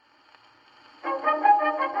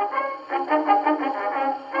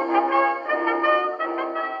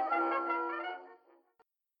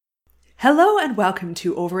Hello and welcome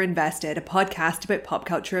to Overinvested, a podcast about pop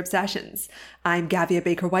culture obsessions. I'm Gavia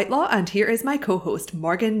Baker-Whitelaw and here is my co-host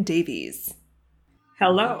Morgan Davies.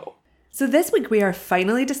 Hello. So this week we are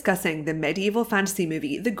finally discussing the medieval fantasy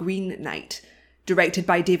movie The Green Knight. Directed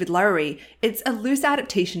by David Lowery, it's a loose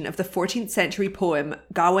adaptation of the 14th century poem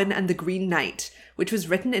Gawain and the Green Knight, which was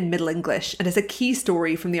written in Middle English and is a key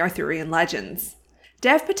story from the Arthurian legends.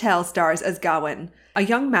 Dev Patel stars as Gawain, a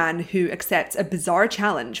young man who accepts a bizarre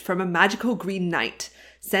challenge from a magical green knight,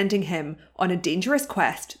 sending him on a dangerous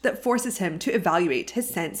quest that forces him to evaluate his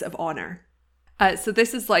sense of honour. So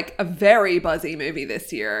this is like a very buzzy movie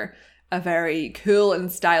this year, a very cool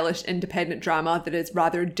and stylish independent drama that is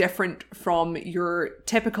rather different from your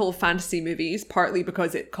typical fantasy movies, partly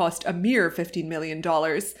because it cost a mere $15 million,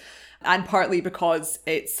 and partly because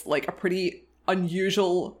it's like a pretty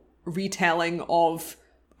unusual retelling of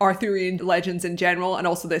Arthurian legends in general, and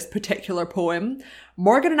also this particular poem.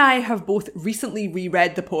 Morgan and I have both recently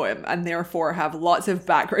reread the poem and therefore have lots of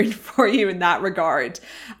background for you in that regard.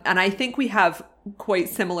 And I think we have quite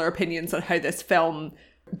similar opinions on how this film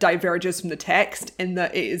diverges from the text, in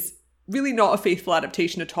that it is really not a faithful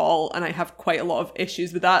adaptation at all, and I have quite a lot of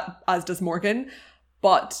issues with that, as does Morgan.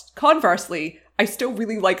 But conversely, I still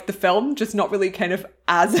really like the film, just not really kind of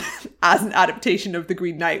as an adaptation of The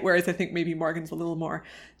Green Knight, whereas I think maybe Morgan's a little more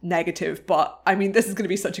negative. But I mean, this is going to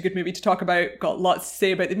be such a good movie to talk about. Got lots to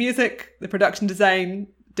say about the music, the production design,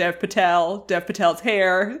 Dev Patel's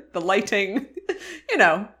hair, the lighting, you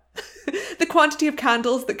know, the quantity of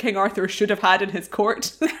candles that King Arthur should have had in his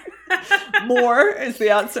court. More is the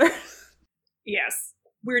answer. Yes.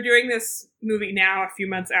 We're doing this movie now a few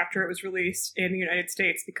months after it was released in the United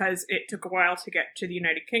States because it took a while to get to the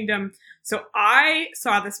United Kingdom. So I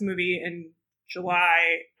saw this movie in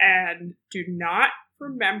July and do not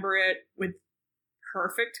remember it with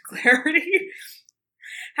perfect clarity.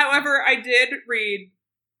 However, I did read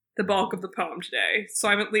the bulk of the poem today, so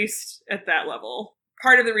I'm at least at that level.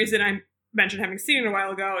 Part of the reason I mentioned having seen it a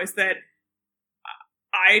while ago is that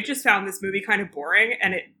I just found this movie kind of boring,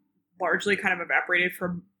 and it largely kind of evaporated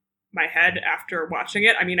from my head after watching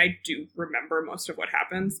it. I mean, I do remember most of what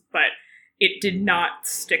happens, but it did not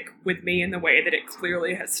stick with me in the way that it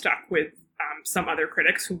clearly has stuck with some other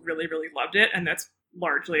critics who really, really loved it. And that's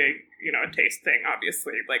largely, a taste thing,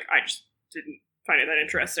 obviously. Like, I just didn't find it that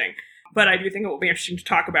interesting. But I do think it will be interesting to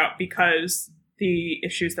talk about because the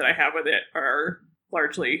issues that I have with it are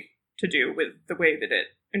largely to do with the way that it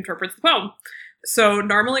interprets the poem. So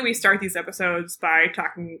normally we start these episodes by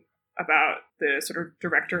talking about the sort of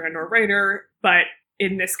director and or writer, but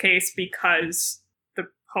in this case, because the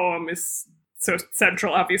poem is so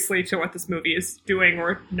central, obviously, to what this movie is doing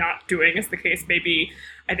or not doing, as the case may be,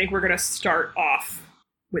 I think we're going to start off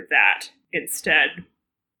with that instead.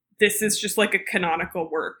 This is just like a canonical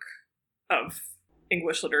work of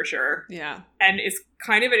English literature. Yeah. And it's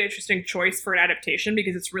kind of an interesting choice for an adaptation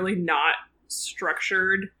because it's really not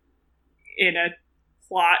structured in a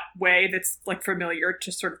plot way that's like familiar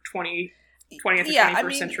to sort of 20th or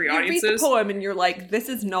 21st century audiences. You read the poem and you're like, this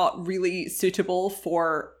is not really suitable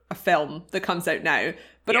for a film that comes out now.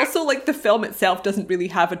 But also, like, the film itself doesn't really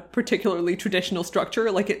have a particularly traditional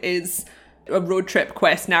structure. Like, it is a road trip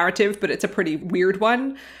quest narrative, but it's a pretty weird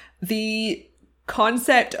one. The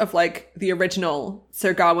concept of, like, the original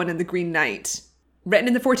Sir Gawain and the Green Knight, written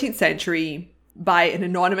in the 14th century by an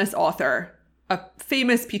anonymous author, a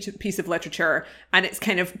famous piece of literature, and it's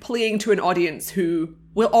kind of playing to an audience who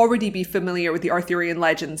will already be familiar with the Arthurian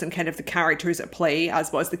legends and kind of the characters at play,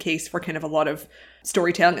 as was the case for kind of a lot of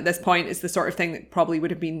storytelling at this point. Is the sort of thing that probably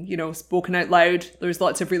would have been, spoken out loud. There's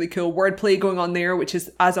lots of really cool wordplay going on there, which is,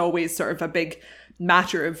 as always, sort of a big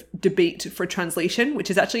matter of debate for translation,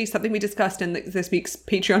 which is actually something we discussed in this week's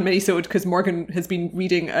Patreon minisode, because Morgan has been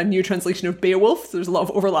reading a new translation of Beowulf, so there's a lot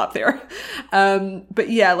of overlap there. But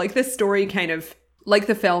yeah, like, this story kind of, like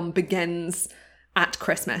the film, begins at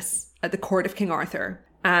Christmas at the court of King Arthur,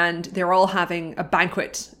 and they're all having a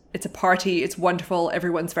banquet. It's a party, it's wonderful,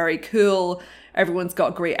 everyone's very cool, everyone's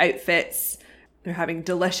got great outfits, they're having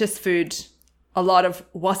delicious food, a lot of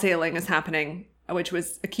wassailing is happening, which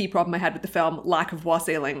was a key problem I had with the film, lack of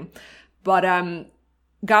wassailing. But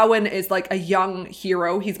Gawain is like a young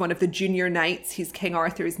hero. He's one of the junior knights. He's King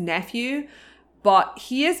Arthur's nephew. But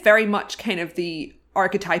he is very much kind of the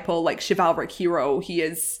archetypal, like, chivalric hero. He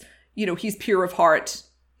is, he's pure of heart.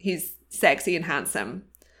 He's sexy and handsome.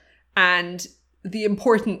 And the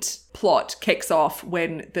important plot kicks off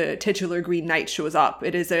when the titular Green Knight shows up.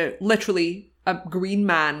 It is literally a green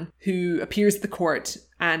man who appears at the court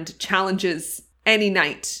and challenges any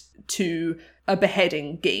knight to a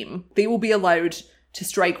beheading game. They will be allowed to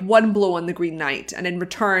strike one blow on the Green Knight, and in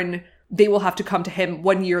return, they will have to come to him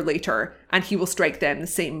 1 year later and he will strike them the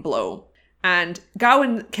same blow. And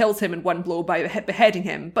Gawain kills him in one blow by beheading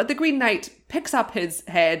him, but the Green Knight picks up his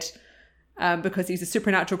head because he's a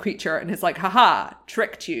supernatural creature and is like, haha,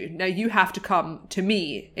 tricked you. Now you have to come to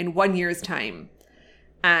me in 1 year's time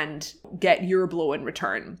and get your blow in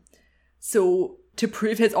return. So to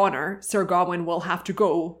prove his honour, Sir Gawain will have to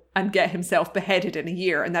go and get himself beheaded in a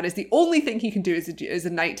year. And that is the only thing he can do as a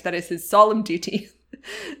knight. That is his solemn duty.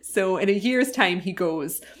 So in a year's time he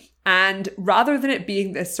goes. And rather than it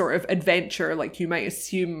being this sort of adventure, like you might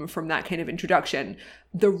assume from that kind of introduction,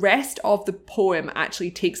 the rest of the poem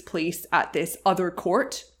actually takes place at this other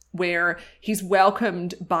court where he's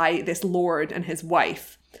welcomed by this lord and his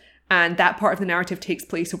wife. And that part of the narrative takes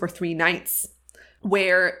place over 3 nights,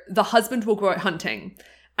 where the husband will go out hunting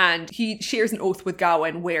and he shares an oath with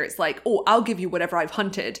Gawain where it's like, oh, I'll give you whatever I've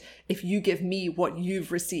hunted if you give me what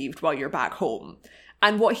you've received while you're back home.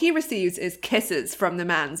 And what he receives is kisses from the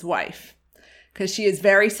man's wife, because she is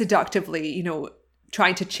very seductively,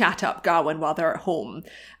 trying to chat up Gawain while they're at home.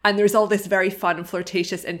 And there's all this very fun,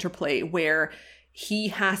 flirtatious interplay where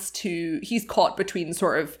he's caught between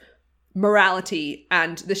sort of morality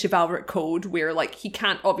and the chivalric code, where like he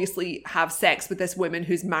can't obviously have sex with this woman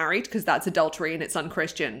who's married because that's adultery and it's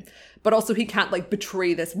unchristian, but also he can't like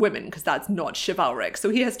betray this woman because that's not chivalric, so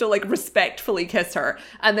he has to like respectfully kiss her.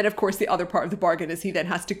 And then of course the other part of the bargain is he then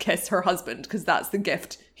has to kiss her husband because that's the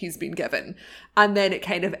gift he's been given. And then it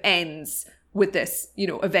kind of ends with this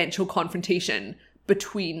eventual confrontation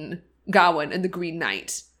between Gawain and the Green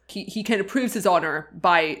Knight. He kind of proves his honor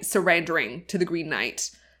by surrendering to the Green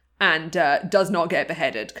Knight and does not get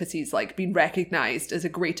beheaded because he's like been recognized as a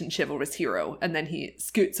great and chivalrous hero. And then he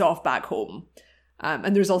scoots off back home.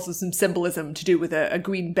 And there's also some symbolism to do with a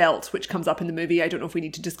green belt, which comes up in the movie. I don't know if we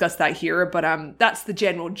need to discuss that here, but that's the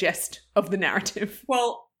general gist of the narrative.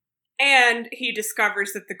 Well, and he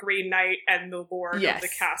discovers that the Green Knight and the Lord of the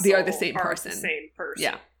castle they are the same person.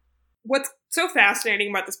 Yeah. What's so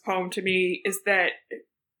fascinating about this poem to me is that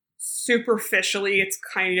superficially it's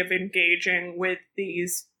kind of engaging with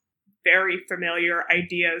these very familiar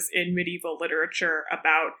ideas in medieval literature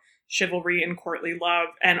about chivalry and courtly love,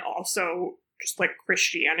 and also just like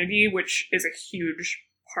Christianity, which is a huge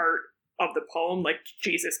part of the poem. Like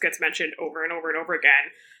Jesus gets mentioned over and over and over again.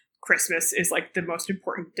 Christmas is like the most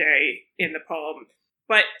important day in the poem.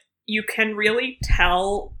 But you can really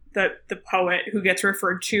tell that the poet, who gets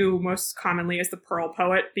referred to most commonly as the Pearl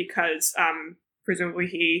poet, because presumably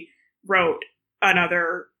he wrote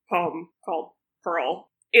another poem called Pearl,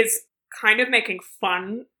 is kind of making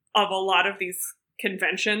fun of a lot of these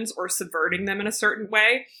conventions or subverting them in a certain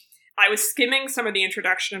way. I was skimming some of the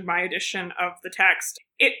introduction of my edition of the text.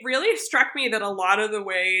 It really struck me that a lot of the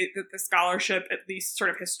way that the scholarship, at least sort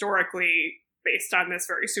of historically, based on this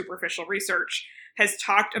very superficial research, has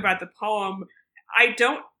talked about the poem, I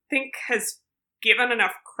don't think has given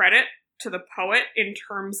enough credit to the poet in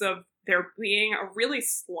terms of there being a really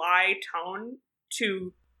sly tone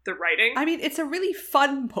to the writing. I mean, it's a really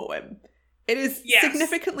fun poem. It is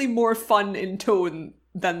significantly more fun in tone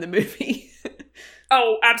than the movie.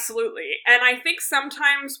 Oh, absolutely. And I think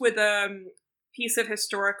sometimes with a piece of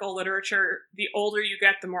historical literature, the older you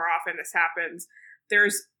get, the more often this happens.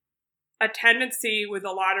 There's a tendency with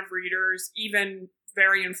a lot of readers, even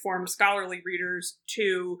very informed scholarly readers,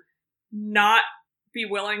 to not be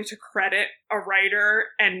willing to credit a writer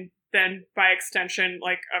and then by extension,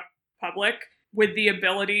 like a public, with the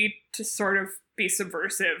ability to sort of be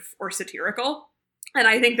subversive or satirical. And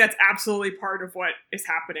I think that's absolutely part of what is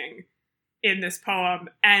happening in this poem.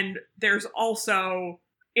 And there's also,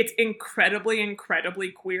 it's incredibly,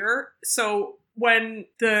 incredibly queer. So when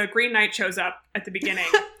the Green Knight shows up at the beginning,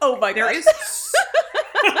 oh my God.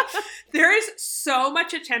 There is so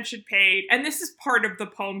much attention paid. And this is part of the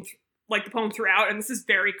poem, like the poem throughout. And this is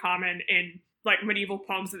very common in like medieval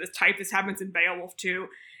poems of this type. This happens in Beowulf too.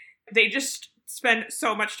 They just spend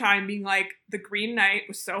so much time being like, the Green Knight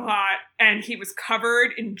was so hot and he was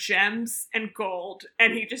covered in gems and gold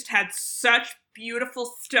and he just had such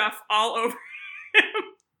beautiful stuff all over him.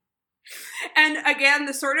 And again,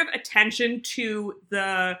 the sort of attention to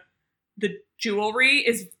the jewelry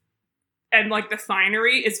is, and like the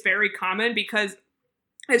finery is very common because,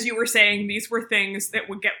 as you were saying, these were things that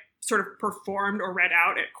would get sort of performed or read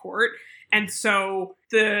out at court. And so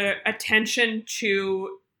the attention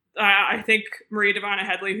to I think Maria Devana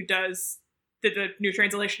Headley, who did the new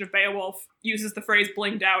translation of Beowulf, uses the phrase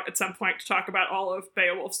blinged out at some point to talk about all of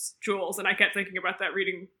Beowulf's jewels. And I kept thinking about that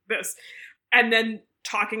reading this. And then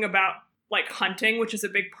talking about like hunting, which is a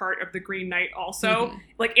big part of the Green Knight also.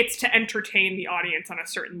 Like, it's to entertain the audience on a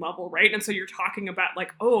certain level, right? And so you're talking about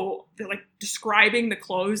like, oh, they're like describing the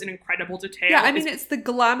clothes in incredible detail. Yeah, I mean, it's the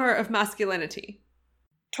glamour of masculinity.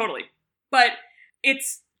 Totally. But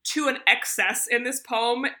it's to an excess in this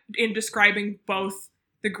poem in describing both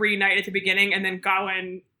the Green Knight at the beginning and then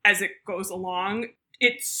Gawain as it goes along.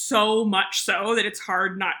 It's so much so that it's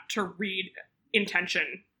hard not to read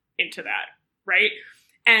intention into that, right?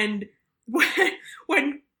 And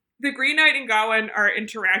when the Green Knight and Gawain are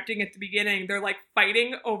interacting at the beginning, they're like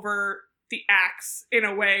fighting over the axe in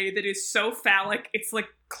a way that is so phallic, it's like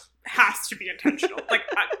has to be intentional. Like,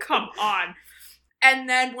 come on. And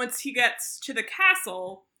then once he gets to the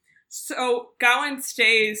castle, so Gawain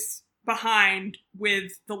stays behind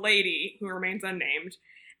with the lady who remains unnamed,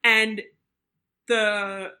 and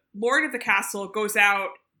the lord of the castle goes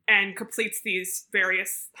out and completes these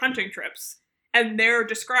various hunting trips. And they're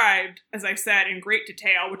described, as I said, in great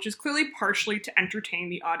detail, which is clearly partially to entertain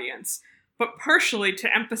the audience, but partially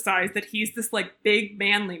to emphasize that he's this like big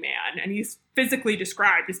manly man, and he's physically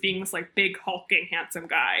described as being this like big hulking handsome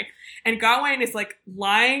guy. And Gawain is like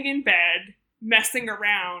lying in bed, messing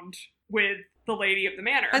around with the lady of the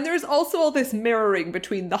manor. And there's also all this mirroring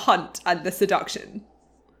between the hunt and the seduction.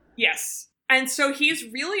 Yes. And so he's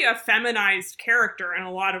really a feminized character in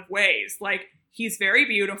a lot of ways. Like, he's very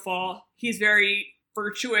beautiful, he's very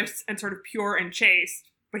virtuous and sort of pure and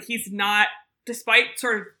chaste, but he's not, despite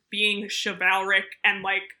sort of being chivalric and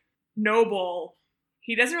like noble,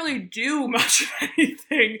 he doesn't really do much of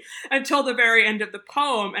anything until the very end of the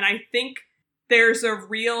poem. And I think there's a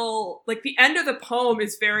real, like, the end of the poem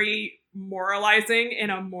is very moralizing in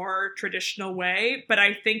a more traditional way, but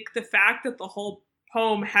I think the fact that the whole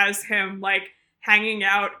poem has him like hanging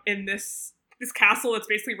out in this castle that's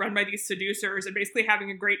basically run by these seducers and basically having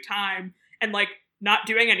a great time and like not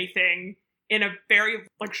doing anything in a very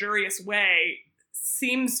luxurious way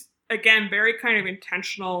seems, again, very kind of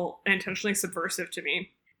intentionally subversive to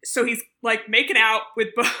me. So he's like making out with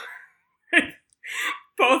both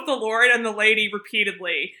the lord and the lady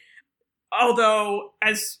repeatedly. Although,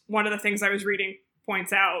 as one of the things I was reading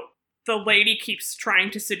points out, the lady keeps trying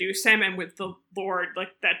to seduce him, and with the lord, like,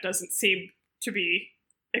 that doesn't seem to be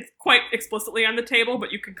quite explicitly on the table,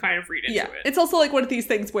 but you can kind of read into it. It's also like one of these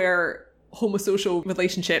things where homosocial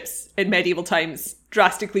relationships in medieval times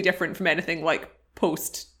drastically different from anything like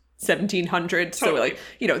post 1700. Totally. So like,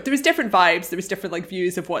 you know, there was different vibes, there was different like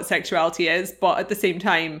views of what sexuality is, but at the same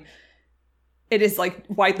time, it is like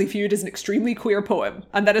widely viewed as an extremely queer poem.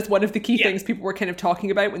 And that is one of the key things people were kind of talking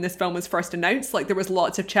about when this film was first announced. Like, there was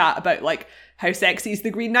lots of chat about like, how sexy is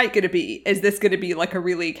the Green Knight going to be? Is this going to be like a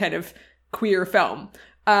really kind of queer film?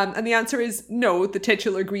 And the answer is no, the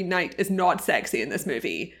titular Green Knight is not sexy in this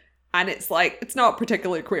movie. And it's like, it's not a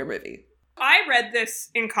particularly queer movie. I read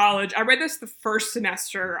this in college. I read this the first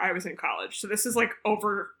semester I was in college. So this is like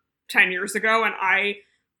over 10 years ago. And I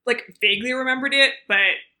like vaguely remembered it, but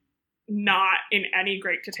not in any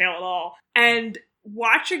great detail at all. And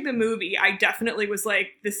watching the movie, I definitely was like,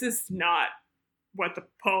 this is not what the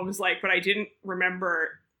poem's like, but I didn't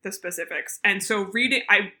remember the specifics. And so reading,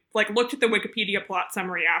 I like looked at the Wikipedia plot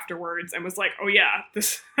summary afterwards and was like, oh yeah,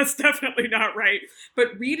 that's definitely not right.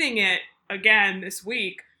 But reading it again this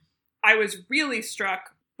week, I was really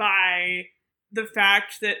struck by the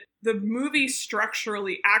fact that the movie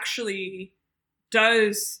structurally actually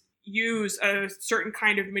does use a certain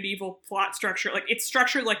kind of medieval plot structure. Like, it's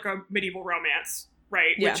structured like a medieval romance,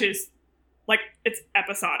 right? Yeah. Which is like, it's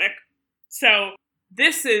episodic. So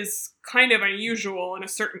this is kind of unusual in a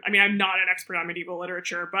certain, I mean, I'm not an expert on medieval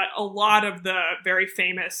literature, but a lot of the very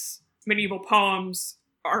famous medieval poems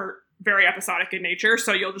are very episodic in nature.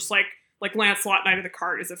 So you'll just like Lancelot, Knight of the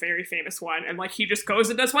Cart is a very famous one. And like, he just goes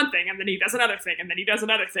and does one thing, and then he does another thing, and then he does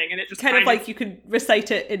another thing. And it just kind of like you can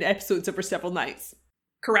recite it in episodes over several nights.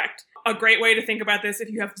 Correct. A great way to think about this,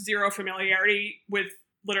 if you have zero familiarity with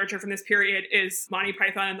literature from this period, is Monty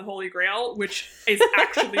Python and the Holy Grail, which is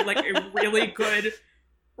actually like a really good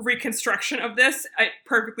reconstruction of this. It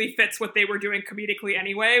perfectly fits what they were doing comedically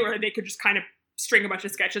anyway, where they could just kind of string a bunch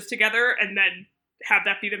of sketches together and then have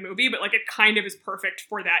that be the movie. But like, it kind of is perfect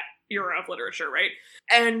for that era of literature, right?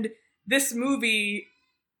 And this movie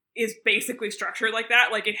is basically structured like that.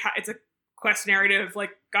 Like, it's a quest narrative,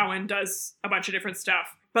 like Gawain does a bunch of different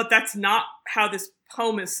stuff, but that's not how this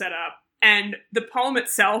poem is set up. And the poem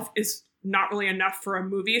itself is not really enough for a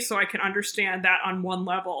movie, so I can understand that on one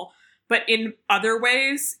level. But in other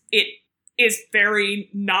ways, it is very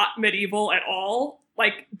not medieval at all.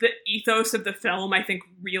 Like, the ethos of the film, I think,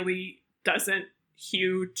 really doesn't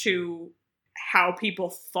hew to how people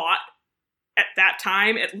thought at that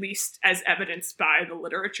time, at least as evidenced by the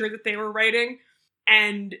literature that they were writing.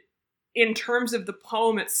 And in terms of the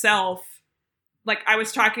poem itself, like I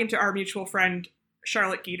was talking to our mutual friend,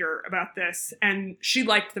 Charlotte Geeter, about this, and she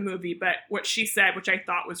liked the movie, but what she said, which I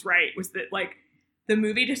thought was right, was that like the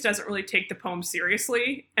movie just doesn't really take the poem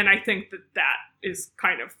seriously. And I think that that is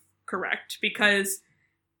kind of correct, because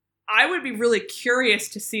I would be really curious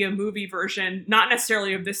to see a movie version, not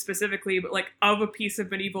necessarily of this specifically, but like of a piece of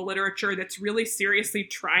medieval literature that's really seriously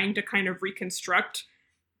trying to kind of reconstruct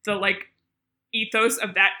the like ethos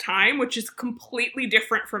of that time, which is completely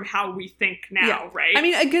different from how we think now, right? I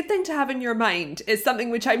mean, a good thing to have in your mind is something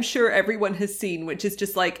which I'm sure everyone has seen, which is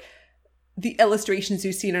just like the illustrations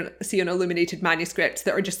you see on illuminated manuscripts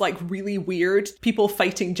that are just like really weird, people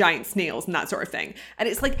fighting giant snails and that sort of thing. And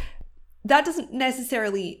it's like, that doesn't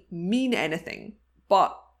necessarily mean anything,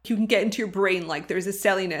 but you can get into your brain like there's a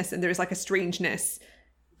silliness and there's like a strangeness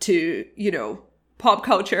to, you know, pop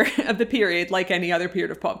culture of the period, like any other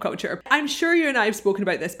period of pop culture. I'm sure you and I have spoken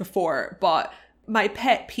about this before, but my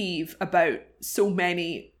pet peeve about so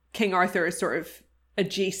many King Arthur sort of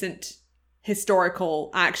adjacent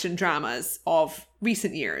historical action dramas of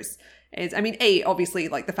recent years is, I mean, A, obviously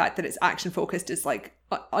like the fact that it's action focused is like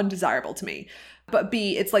undesirable to me. But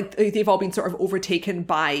B, it's like they've all been sort of overtaken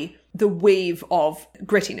by the wave of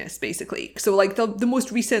grittiness, basically. So like the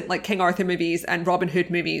most recent like King Arthur movies and Robin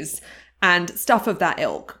Hood movies and stuff of that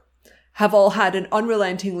ilk have all had an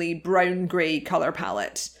unrelentingly brown-grey colour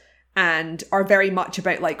palette and are very much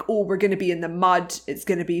about like, oh, we're going to be in the mud, it's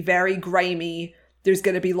going to be very grimy, there's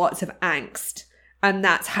going to be lots of angst. And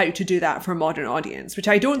that's how to do that for a modern audience, which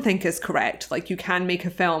I don't think is correct. Like, you can make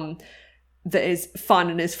a film that is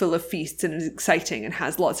fun and is full of feasts and is exciting and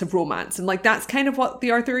has lots of romance. And like, that's kind of what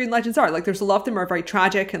the Arthurian legends are. Like, there's a lot of them are very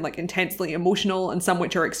tragic and like intensely emotional, and some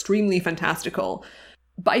which are extremely fantastical.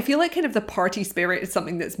 But I feel like kind of the party spirit is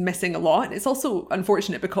something that's missing a lot. And it's also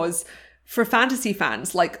unfortunate because for fantasy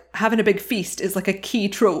fans, like having a big feast is like a key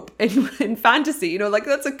trope in fantasy, you know, like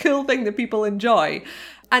that's a cool thing that people enjoy.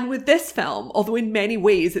 And with this film, although in many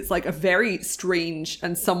ways it's like a very strange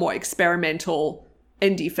and somewhat experimental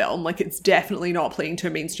indie film, like it's definitely not playing to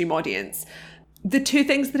a mainstream audience, the two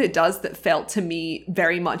things that it does that felt to me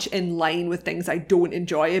very much in line with things I don't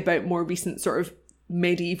enjoy about more recent sort of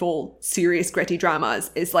medieval serious gritty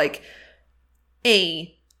dramas is like,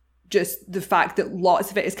 A, just the fact that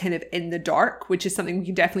lots of it is kind of in the dark, which is something we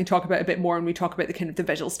can definitely talk about a bit more when we talk about the kind of the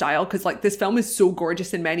visual style, because like this film is so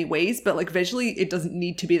gorgeous in many ways, but like visually it doesn't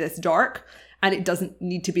need to be this dark and it doesn't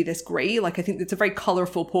need to be this grey. Like, I think it's a very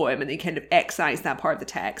colourful poem and they kind of excise that part of the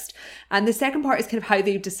text. And the second part is kind of how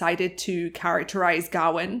they've decided to characterise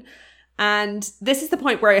Gawain. And this is the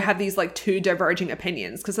point where I have these like two diverging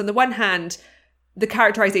opinions, because on the one hand, the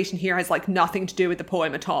characterization here has like nothing to do with the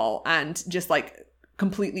poem at all and just like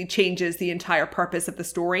completely changes the entire purpose of the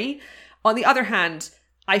story. On the other hand,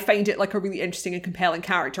 I find it like a really interesting and compelling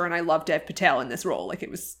character, and I love Dev Patel in this role. Like, it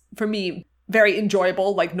was, for me, very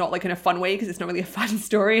enjoyable, like not like in a fun way, because it's not really a fun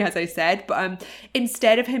story, as I said, but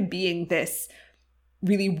instead of him being this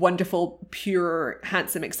really wonderful, pure,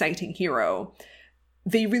 handsome, exciting hero,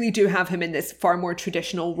 they really do have him in this far more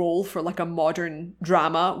traditional role for like a modern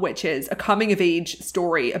drama, which is a coming of age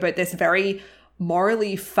story about this very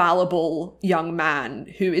morally fallible young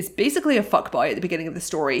man who is basically a fuckboy at the beginning of the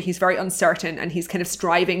story. He's very uncertain and he's kind of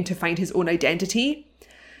striving to find his own identity.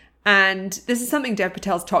 And this is something Dev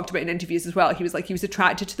Patel's talked about in interviews as well. He was like, he was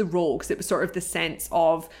attracted to the role because it was sort of the sense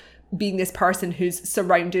of being this person who's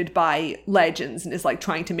surrounded by legends and is like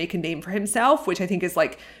trying to make a name for himself, which I think is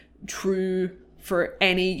like true for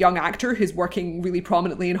any young actor who's working really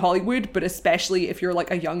prominently in Hollywood, but especially if you're like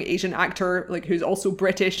a young Asian actor, like who's also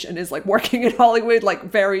British and is like working in Hollywood, like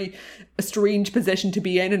very a strange position to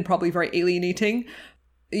be in and probably very alienating.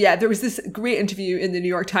 Yeah, there was this great interview in the New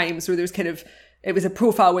York Times where there was kind of, it was a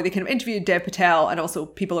profile where they kind of interviewed Dev Patel and also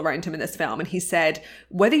people around him in this film. And he said,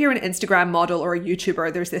 whether you're an Instagram model or a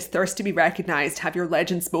YouTuber, there's this thirst to be recognized, have your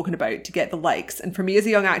legend spoken about, to get the likes. And for me as a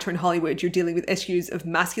young actor in Hollywood, you're dealing with issues of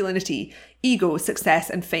masculinity, ego, success,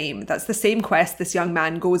 and fame. That's the same quest this young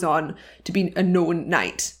man goes on to be a known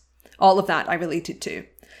knight. All of that I related to.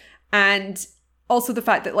 And also the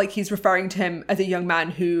fact that like he's referring to him as a young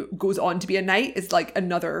man who goes on to be a knight is like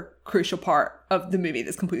another crucial part of the movie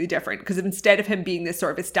that's completely different, because instead of him being this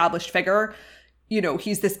sort of established figure, you know,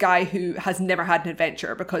 he's this guy who has never had an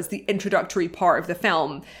adventure, because the introductory part of the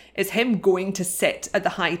film is him going to sit at the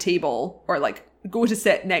high table, or like go to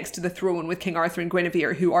sit next to the throne with King Arthur and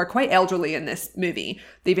Guinevere, who are quite elderly in this movie.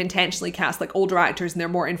 They've intentionally cast like older actors and they're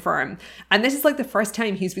more infirm. And this is like the first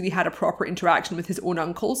time he's really had a proper interaction with his own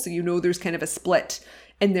uncle. So, you know, there's kind of a split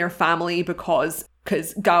in their family because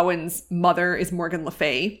Gawain's mother is Morgan Le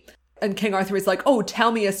Fay. And King Arthur is like, oh,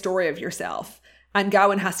 tell me a story of yourself. And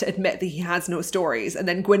Gawain has to admit that he has no stories. And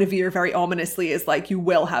then Guinevere very ominously is like, you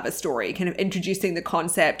will have a story, kind of introducing the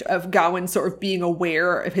concept of Gawain sort of being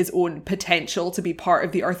aware of his own potential to be part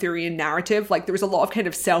of the Arthurian narrative. Like there was a lot of kind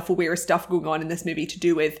of self-aware stuff going on in this movie to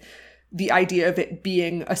do with the idea of it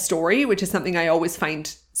being a story, which is something I always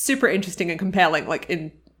find super interesting and compelling, like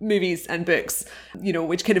in movies and books, you know,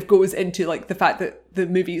 which kind of goes into like the fact that the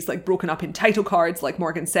movie is like broken up in title cards, like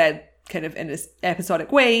Morgan said, kind of in this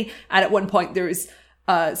episodic way. And at one point there's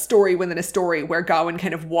a story within a story where Gawain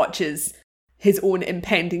kind of watches his own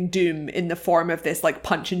impending doom in the form of this like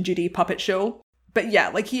Punch and Judy puppet show. But yeah,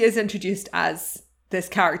 like he is introduced as this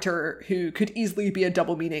character who could easily be a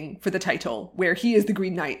double meaning for the title, where he is the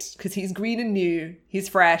Green Knight because he's green and new, he's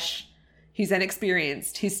fresh, he's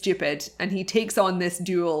inexperienced, he's stupid, and he takes on this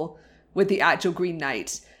duel with the actual Green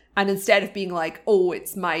Knight. And instead of being like, oh,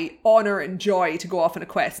 it's my honor and joy to go off on a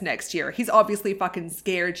quest next year, he's obviously fucking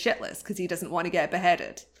scared shitless because he doesn't want to get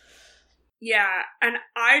beheaded. Yeah, and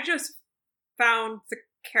I just found the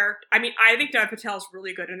character... I mean, I think Dev Patel's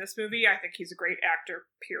really good in this movie. I think he's a great actor,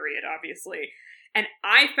 period, obviously. And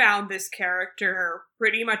I found this character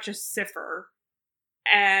pretty much a cipher.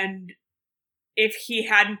 And if he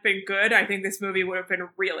hadn't been good, I think this movie would have been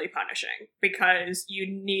really punishing. Because you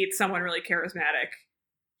need someone really charismatic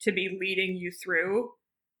to be leading you through,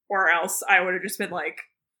 or else I would have just been like,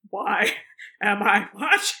 why am I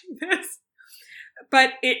watching this?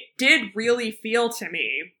 But it did really feel to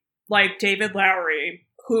me like David Lowery,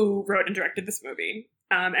 who wrote and directed this movie,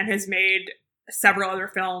 and has made several other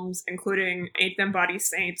films, including Ain't Them Body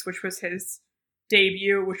Saints, which was his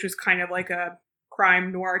debut, which was kind of like a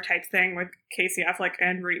crime noir type thing with Casey Affleck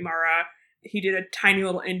and Rooney Mara. He did a tiny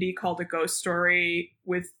little indie called A Ghost Story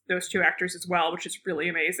with those two actors as well, which is really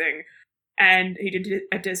amazing. And he did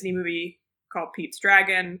a Disney movie called Pete's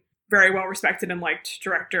Dragon, very well respected and liked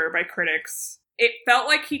director by critics. It felt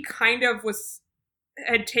like he kind of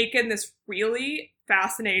had taken this really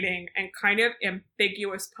fascinating and kind of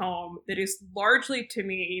ambiguous poem that is largely, to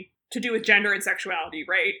me, to do with gender and sexuality,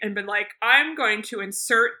 right? And been like, I'm going to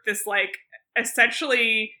insert this like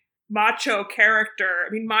essentially macho character.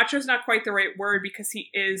 I mean, macho is not quite the right word because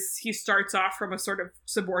he starts off from a sort of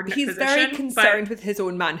subordinate position. He's very concerned with his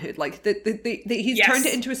own manhood. Like he's yes. turned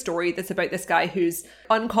it into a story that's about this guy who's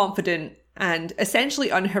unconfident and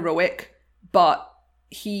essentially unheroic, but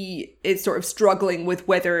he is sort of struggling with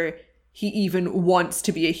whether he even wants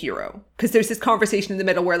to be a hero. Because there's this conversation in the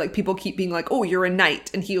middle where like people keep being like, oh, you're a knight.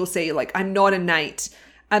 And he'll say like, I'm not a knight.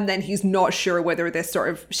 And then he's not sure whether this sort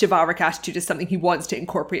of chivalric attitude is something he wants to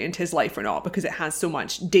incorporate into his life or not, because it has so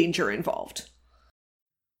much danger involved.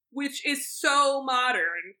 Which is so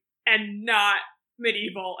modern and not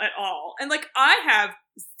medieval at all. And like, I have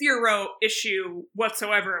zero issue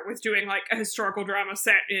whatsoever with doing like a historical drama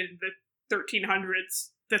set in the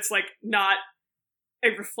 1300s that's like not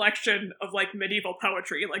a reflection of like medieval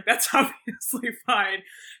poetry. Like, that's obviously fine.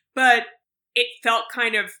 But it felt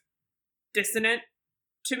kind of dissonant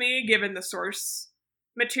to me, given the source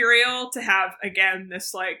material, to have, again,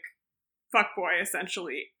 this, like, fuckboy,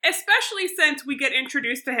 essentially. Especially since we get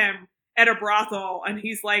introduced to him at a brothel, and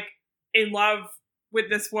he's, like, in love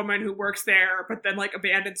with this woman who works there, but then, like,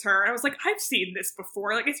 abandons her. And I was like, I've seen this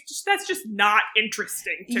before. Like, that's just not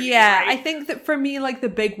interesting to me. Yeah, right? I think that for me, like, the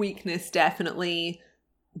big weakness definitely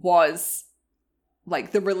was,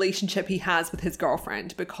 like, the relationship he has with his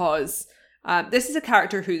girlfriend, because this is a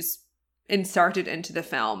character who's inserted into the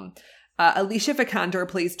film. Alicia Vikander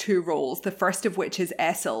plays two roles, the first of which is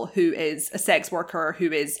Essel, who is a sex worker,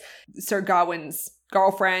 who is Sir Gawain's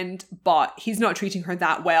girlfriend, but he's not treating her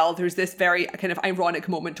that well. There's this very kind of ironic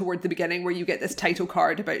moment towards the beginning where you get this title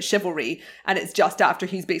card about chivalry, and it's just after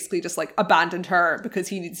he's basically just like abandoned her because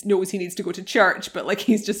he knows he needs to go to church, but like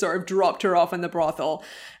he's just sort of dropped her off in the brothel.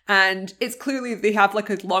 And it's clearly they have like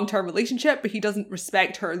a long-term relationship, but he doesn't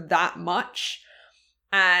respect her that much.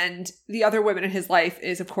 And the other woman in his life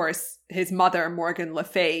is, of course, his mother, Morgan Le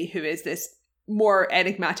Fay, who is this more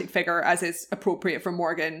enigmatic figure, as is appropriate for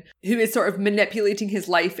Morgan, who is sort of manipulating his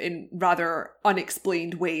life in rather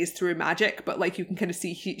unexplained ways through magic. But like you can kind of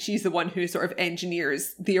see, she's the one who sort of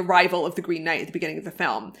engineers the arrival of the Green Knight at the beginning of the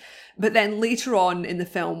film. But then later on in the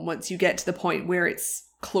film, once you get to the point where it's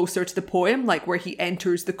closer to the poem, like where he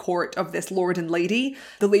enters the court of this lord and lady,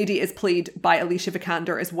 the lady is played by Alicia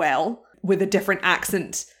Vikander as well, with a different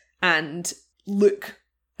accent and look,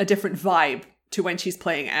 a different vibe to when she's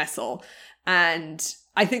playing Essel. And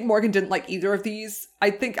I think Morgan didn't like either of these.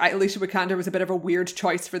 I think Alicia Vikander was a bit of a weird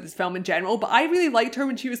choice for this film in general, but I really liked her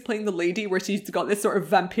when she was playing the lady, where she's got this sort of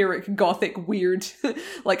vampiric, gothic, weird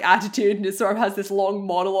like attitude, and it sort of has this long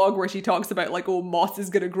monologue where she talks about like, oh, moss is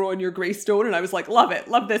going to grow on your gravestone, and I was like, love it,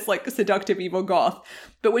 love this like seductive evil goth.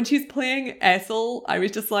 But when she's playing Ethel, I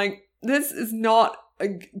was just like, this is not a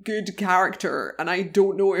good character, and I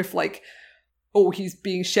don't know if like, oh, he's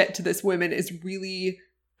being shit to this woman is really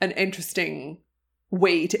an interesting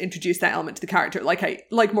way to introduce that element to the character.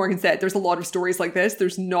 Like Morgan said, there's a lot of stories like this.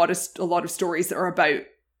 There's not a lot of stories that are about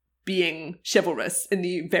being chivalrous in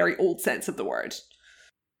the very old sense of the word.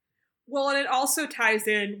 Well, and it also ties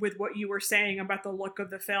in with what you were saying about the look of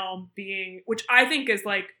the film being, which I think is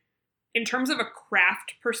like, in terms of a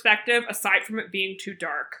craft perspective, aside from it being too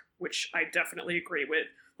dark, which I definitely agree with,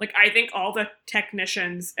 like, I think all the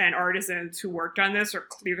technicians and artisans who worked on this are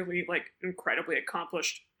clearly, like, incredibly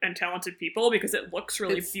accomplished and talented people, because it looks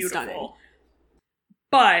really beautiful. Stunning.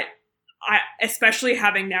 But, especially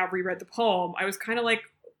having now reread the poem, I was kind of like,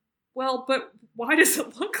 well, but why does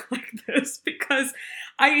it look like this? Because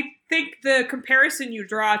I think the comparison you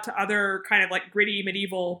draw to other kind of, like, gritty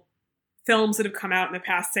medieval films that have come out in the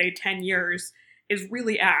past, say, 10 years is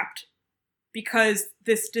really apt. Because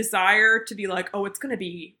this desire to be like, oh, it's going to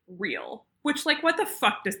be real. Which, like, what the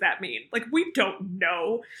fuck does that mean? Like, we don't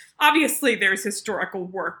know. Obviously, there's historical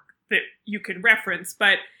work that you can reference,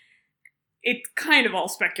 but it's kind of all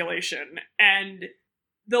speculation. And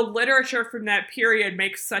the literature from that period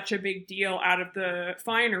makes such a big deal out of the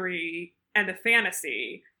finery and the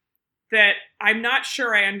fantasy that I'm not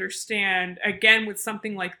sure I understand, again, with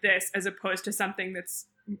something like this, as opposed to something that's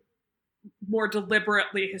more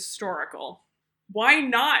deliberately historical. Why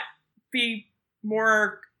not be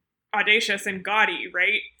more audacious and gaudy,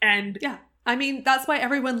 right? And yeah, I mean, that's why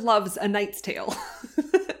everyone loves A Knight's Tale.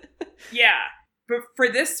 Yeah, but for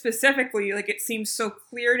this specifically, like, it seems so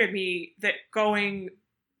clear to me that going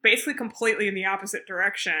basically completely in the opposite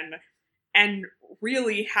direction and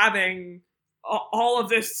really having all of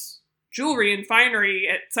this jewelry and finery,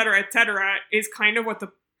 et cetera, is kind of what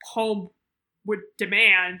the poem would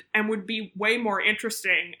demand, and would be way more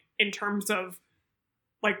interesting in terms of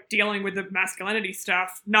like dealing with the masculinity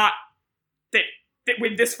stuff, not that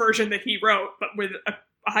with this version that he wrote, but with a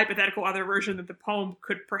hypothetical other version that the poem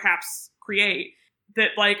could perhaps create. That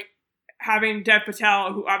like having Dev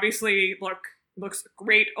Patel, who obviously looks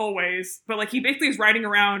great always, but like he basically is riding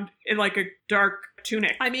around in like a dark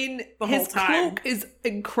tunic. I mean, his cloak is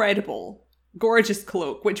incredible. Gorgeous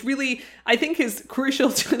cloak, which really I think is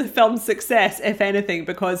crucial to the film's success, if anything,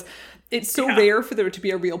 because it's so rare for there to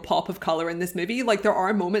be a real pop of color in this movie. Like, there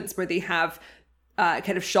are moments where they have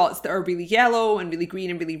kind of shots that are really yellow and really green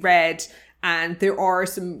and really red, and there are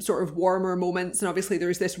some sort of warmer moments, and obviously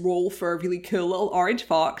there's this role for a really cool little orange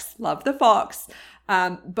fox. Love the fox.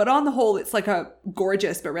 But on the whole, it's like a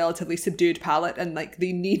gorgeous but relatively subdued palette, and like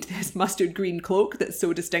they need this mustard green cloak that's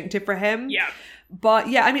so distinctive for him. Yeah. But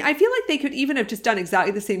yeah, I mean, I feel like they could even have just done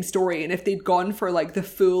exactly the same story, and if they'd gone for like the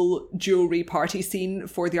full jewelry party scene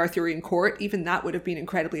for the Arthurian court, even that would have been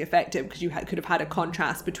incredibly effective, because you could have had a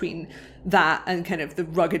contrast between that and kind of the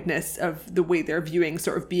ruggedness of the way they're viewing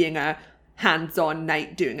sort of being a hands-on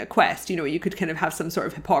knight doing a quest. You know, you could kind of have some sort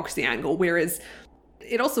of hypocrisy angle, whereas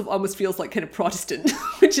it also almost feels like kind of Protestant,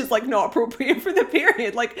 which is like not appropriate for the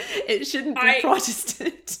period. Like, it shouldn't be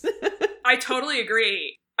Protestant. I totally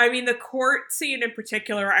agree. I mean, the court scene in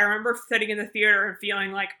particular, I remember sitting in the theater and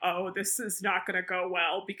feeling like, oh, this is not going to go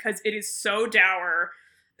well, because it is so dour.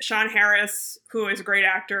 Sean Harris, who is a great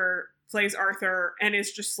actor, plays Arthur and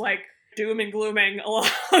is just like doom and glooming along,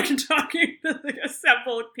 talking to the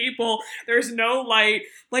assembled people. There's no light.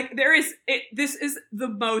 Like, this is the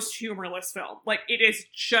most humorless film. Like, it is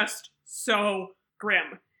just so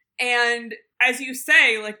grim. And as you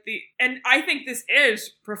say, like and I think this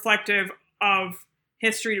is reflective of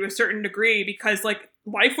history to a certain degree, because like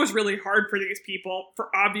life was really hard for these people for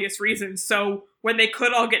obvious reasons. So when they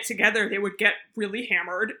could all get together, they would get really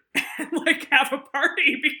hammered and like have a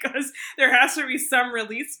party, because there has to be some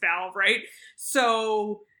release valve, right?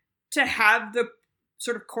 So to have the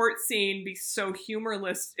sort of court scene be so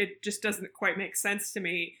humorless, it just doesn't quite make sense to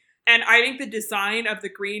me. And I think the design of the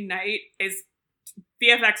Green Knight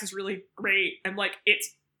VFX is really great, and like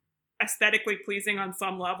it's aesthetically pleasing on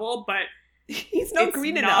some level, but he's not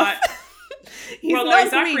green enough. He's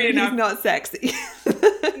not green enough. He's not sexy.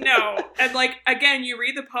 No. And like, again, you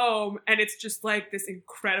read the poem and it's just like this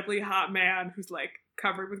incredibly hot man who's like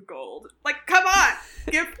covered with gold. Like, come on,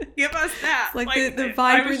 give us that. Like the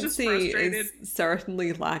vibrancy is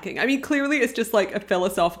certainly lacking. I mean, clearly it's just like a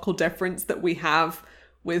philosophical difference that we have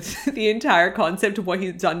with the entire concept of what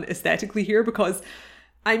he's done aesthetically here, because,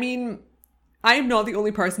 I mean, I'm not the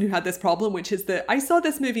only person who had this problem, which is that I saw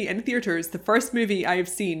this movie in theaters, the first movie I've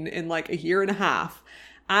seen in like a year and a half.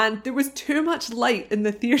 And there was too much light in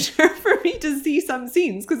the theater for me to see some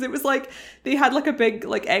scenes, because it was like they had like a big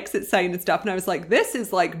like exit sign and stuff. And I was like, this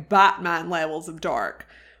is like Batman levels of dark,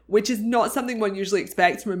 which is not something one usually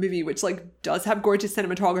expects from a movie which like does have gorgeous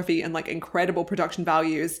cinematography and like incredible production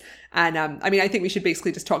values. And I mean, I think we should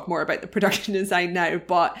basically just talk more about the production design now.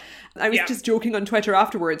 But I was just joking on Twitter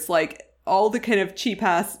afterwards, like, all the kind of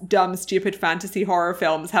cheap-ass, dumb, stupid fantasy horror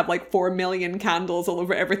films have like 4 million candles all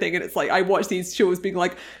over everything. And it's like, I watch these shows being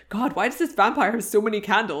like, God, why does this vampire have so many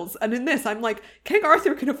candles? And in this, I'm like, King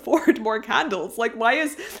Arthur can afford more candles. Like, why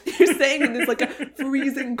is you're staying in this like a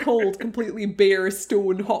freezing cold, completely bare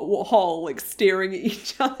stone hall, like staring at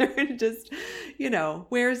each other and just, you know,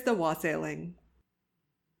 where's the wassailing?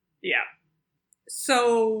 Yeah.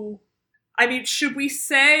 So, I mean, should we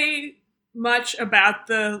say much about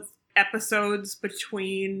the episodes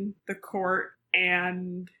between the court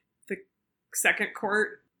and the second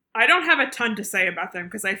court? I don't have a ton to say about them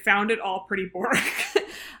because I found it all pretty boring.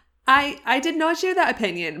 I did not share that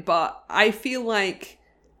opinion, but I feel like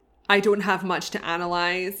I don't have much to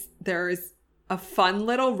analyze. There's a fun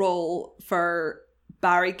little role for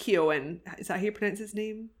Barry Keoghan. Is that how you pronounce his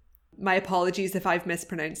name? My apologies if I've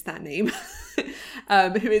mispronounced that name.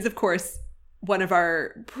 Who is, of course, one of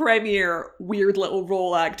our premier weird little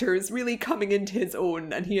role actors, really coming into his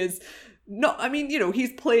own. And he is not, I mean, you know,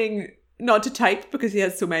 he's playing not to type because he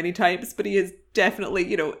has so many types, but he is definitely,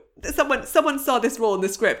 you know, someone saw this role in the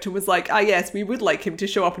script and was like, ah, yes, we would like him to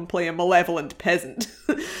show up and play a malevolent peasant.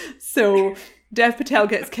 So Dev Patel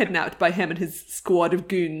gets kidnapped by him and his squad of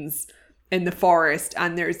goons in the forest.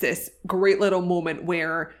 And there's this great little moment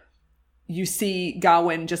where you see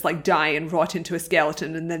Gawain just like die and rot into a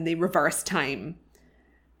skeleton, and then they reverse time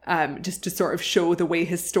just to sort of show the way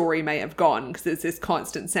his story might have gone, because there's this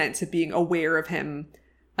constant sense of being aware of him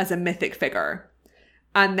as a mythic figure.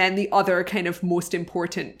 And then the other kind of most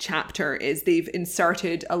important chapter is they've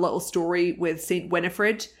inserted a little story with Saint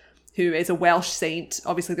Winifred, who is a Welsh saint.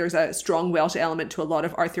 Obviously, there's a strong Welsh element to a lot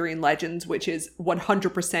of Arthurian legends, which is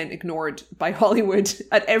 100% ignored by Hollywood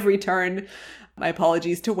at every turn. My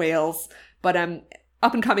apologies to Wales. But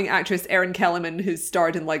up-and-coming actress Erin Kellyman, who's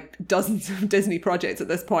starred in like dozens of Disney projects at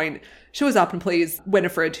this point, shows up and plays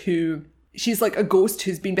Winifred, who she's like a ghost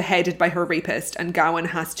who's been beheaded by her rapist, and Gawain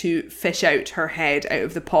has to fish out her head out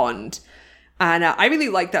of the pond. And I really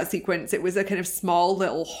liked that sequence. It was a kind of small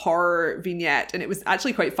little horror vignette, and it was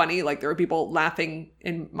actually quite funny. Like, there were people laughing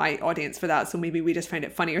in my audience for that, so maybe we just found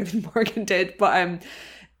it funnier than Morgan did. But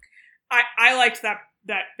I liked that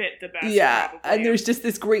bit the best. Yeah, probably. and there's just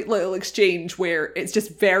this great little exchange where it's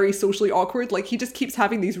just very socially awkward. Like, he just keeps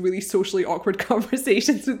having these really socially awkward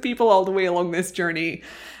conversations with people all the way along this journey.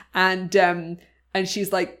 And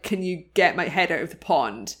she's like, can you get my head out of the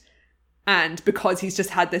pond? And because he's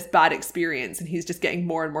just had this bad experience and he's just getting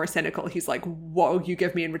more and more cynical, he's like, what will you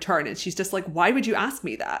give me in return? And she's just like, why would you ask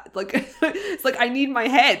me that? Like, it's like, I need my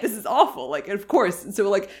head. This is awful. Like, of course. So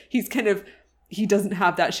like, he doesn't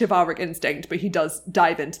have that chivalric instinct, but he does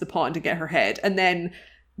dive into the pond and get her head. And then,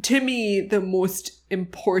 to me, the most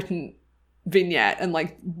important vignette and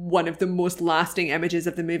like one of the most lasting images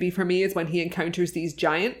of the movie for me is when he encounters these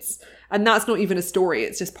giants. And that's not even a story.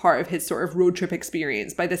 It's just part of his sort of road trip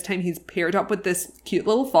experience. By this time, he's paired up with this cute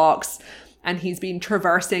little fox, and he's been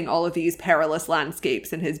traversing all of these perilous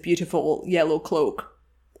landscapes in his beautiful yellow cloak.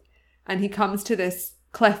 And he comes to this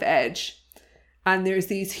cliff edge, and there's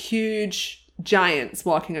these huge giants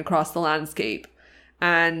walking across the landscape.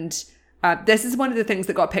 And this is one of the things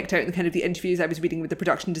that got picked out in kind of the interviews I was reading with the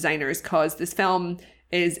production designers, because this film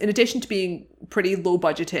is, in addition to being pretty low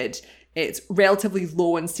budgeted, it's relatively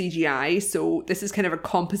low on CGI. So this is kind of a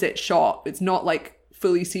composite shot. It's not like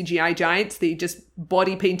fully CGI giants. They just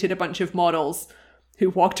body painted a bunch of models who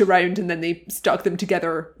walked around and then they stuck them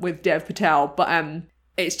together with Dev Patel. But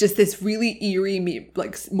it's just this really eerie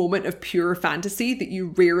like moment of pure fantasy that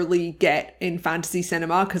you rarely get in fantasy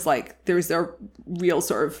cinema, because like there's a real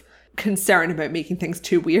sort of concern about making things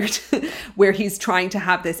too weird where he's trying to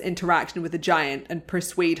have this interaction with a giant and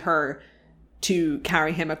persuade her to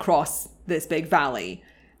carry him across this big valley,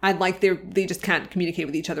 and like they just can't communicate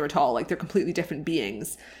with each other at all. Like, they're completely different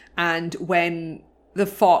beings. And when the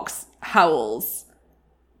fox howls,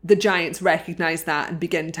 the giants recognize that and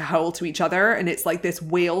begin to howl to each other, and it's like this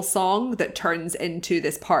whale song that turns into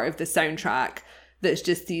this part of the soundtrack that's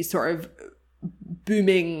just these sort of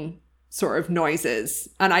booming sort of noises.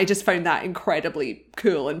 And I just found that incredibly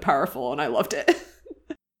cool and powerful, and I loved it.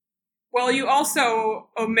 Well, you also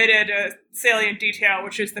omitted a salient detail,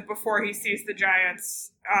 which is that before he sees the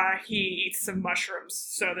giants, he eats some mushrooms.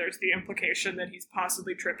 So there's the implication that he's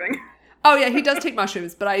possibly tripping. Oh yeah, he does take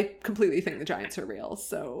mushrooms, but I completely think the giants are real,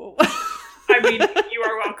 so... I mean, you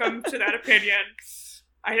are welcome to that opinion.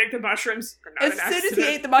 I think the mushrooms are not as soon as he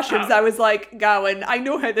ate the mushrooms, I was like, Gawain, I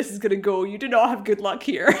know how this is going to go. You do not have good luck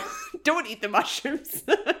here. Don't eat the mushrooms.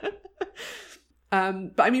 But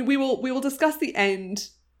I mean, we will discuss the end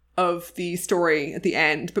of the story at the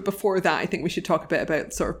end. But before that, I think we should talk a bit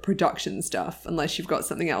about sort of production stuff, unless you've got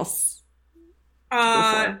something else to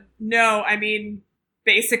go for. No, I mean,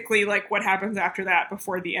 basically, like, what happens after that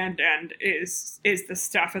before the end is the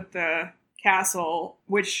stuff at the castle,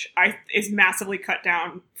 which is massively cut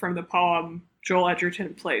down from the poem. Joel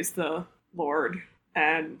Edgerton plays the Lord,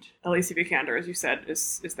 and Alicia Vikander, as you said,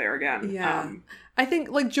 is there again. Yeah. I think,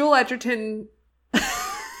 like, Joel Edgerton,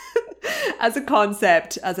 as a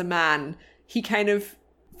concept, as a man, he kind of,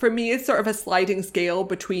 for me, is sort of a sliding scale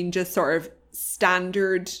between just sort of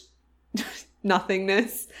standard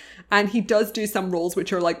nothingness, and he does do some roles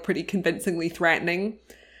which are, like, pretty convincingly threatening.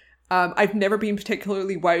 I've never been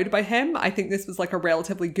particularly wowed by him. I think this was like a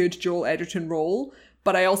relatively good Joel Edgerton role,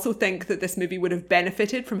 but I also think that this movie would have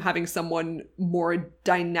benefited from having someone more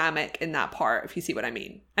dynamic in that part, if you see what I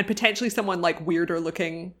mean. And potentially someone like weirder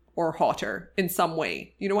looking or hotter in some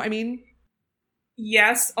way. You know what I mean?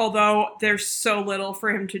 Yes, although there's so little for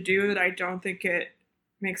him to do that I don't think it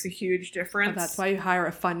makes a huge difference. Oh, that's why you hire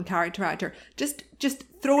a fun character actor. Just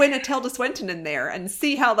throw in a Tilda Swinton in there and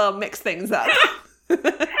see how they'll mix things up.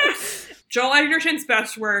 Joel Edgerton's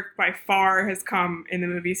best work by far has come in the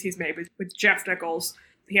movies he's made with Jeff Nichols.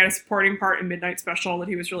 He had a supporting part in Midnight Special that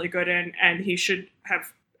he was really good in, and he should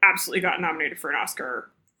have absolutely gotten nominated for an Oscar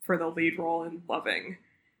for the lead role in Loving,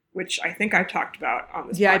 which I think I talked about on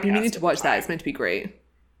this podcast. Yeah, I've been meaning to watch that. It's meant to be great.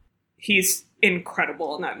 He's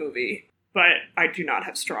incredible in that movie, but I do not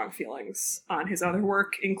have strong feelings on his other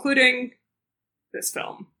work, including this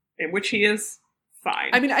film, in which he is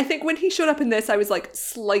fine. I mean, I think when he showed up in this, I was like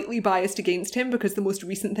slightly biased against him because the most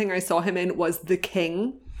recent thing I saw him in was The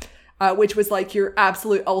King, which was like your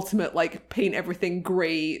absolute ultimate, like, paint everything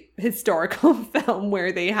grey historical film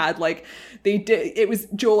where they had like, it was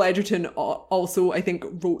Joel Edgerton also, I think,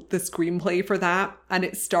 wrote the screenplay for that, and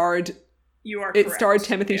it starred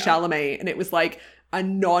Timothée Chalamet, and it was like a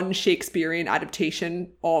non-Shakespearean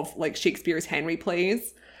adaptation of like Shakespeare's Henry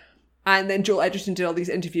plays. And then Joel Edgerton did all these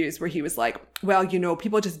interviews where he was like, well, you know,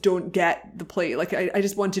 people just don't get the play. Like, I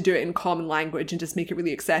just want to do it in common language and just make it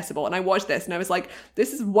really accessible. And I watched this and I was like,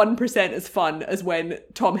 this is 1% as fun as when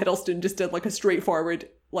Tom Hiddleston just did like a straightforward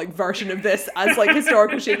like version of this as like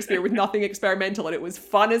historical Shakespeare with nothing experimental, and it was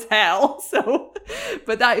fun as hell. So,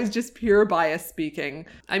 but that is just pure bias speaking.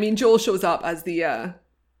 I mean, Joel shows up as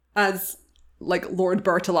as like Lord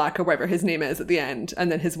Bertilac or whatever his name is at the end.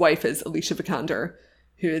 And then his wife is Alicia Vikander,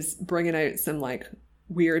 who is bringing out some like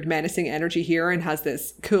weird menacing energy here and has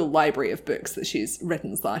this cool library of books that she's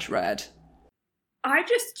written/read. I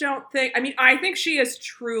just don't think, I mean, I think she is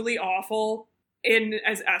truly awful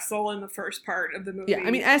as Essel in the first part of the movie. Yeah,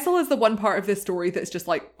 I mean, Essel is the one part of this story that's just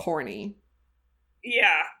like corny.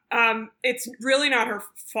 Yeah. It's really not her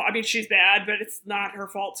fault. I mean, she's bad, but it's not her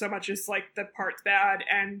fault so much as like the part's bad,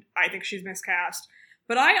 and I think she's miscast.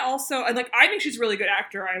 But I think she's a really good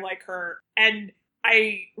actor. I like her. And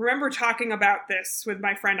I remember talking about this with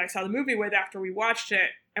my friend I saw the movie with after we watched it,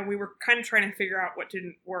 and we were kind of trying to figure out what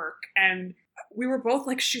didn't work. And we were both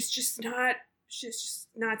like, she's just not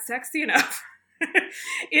sexy enough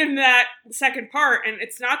in that second part. And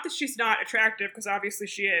it's not that she's not attractive, because obviously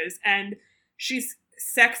she is. And she's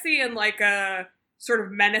sexy in like a sort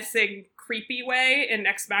of menacing, creepy way in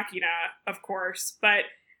Ex Machina, of course. But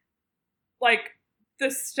like the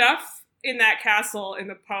stuff in that castle in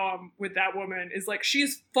the poem with that woman is like,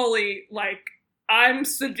 she's fully like, I'm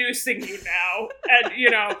seducing you now. And, you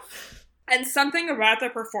know, and something about the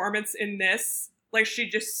performance in this, like, she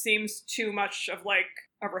just seems too much of like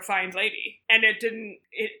a refined lady. And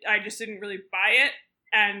I just didn't really buy it.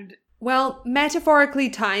 And well, metaphorically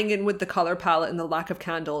tying in with the color palette and the lack of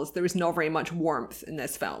candles, there was not very much warmth in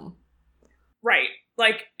this film. Right.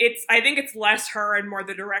 Like, I think it's less her and more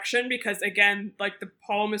the direction, because again, like, the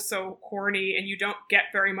poem is so corny and you don't get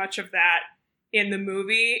very much of that in the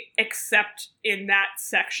movie except in that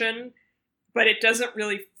section, but it doesn't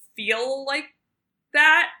really feel like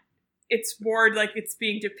that. It's more like it's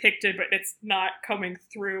being depicted, but it's not coming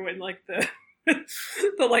through in like the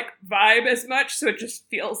the like vibe as much. So it just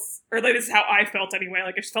feels, or like this is how I felt anyway.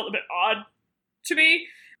 Like, it just felt a bit odd to me.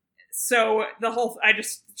 So I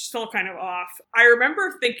just felt kind of off. I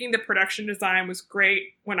remember thinking the production design was great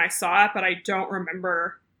when I saw it, but I don't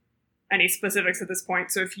remember any specifics at this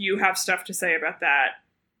point. So if you have stuff to say about that,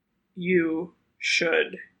 you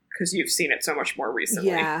should, because you've seen it so much more recently.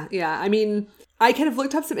 Yeah. I mean, I kind of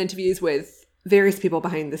looked up some interviews with various people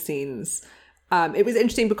behind the scenes. It was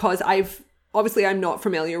interesting because I'm not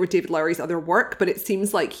familiar with David Lowery's other work, but it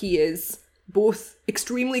seems like he is both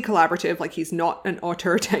extremely collaborative, like he's not an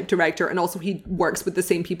auteur type director, and also he works with the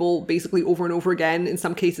same people basically over and over again, in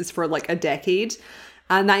some cases for like a decade.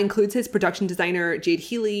 And that includes his production designer, Jade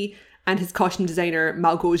Healy, and his costume designer,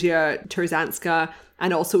 Malgosia Terzanska,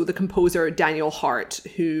 and also the composer, Daniel Hart,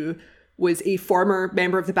 who was a former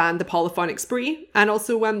member of the band The Polyphonic Spree, and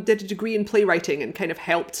also did a degree in playwriting and kind of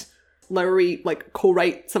helped Lowery like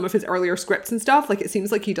co-write some of his earlier scripts and stuff. Like it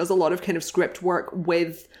seems like he does a lot of kind of script work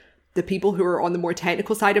with the people who are on the more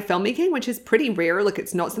technical side of filmmaking, which is pretty rare. Like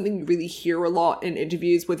it's not something you really hear a lot in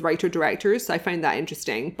interviews with writer-directors. So I find that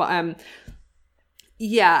interesting. But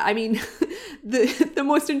yeah, I mean, the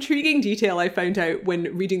most intriguing detail I found out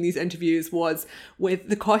when reading these interviews was with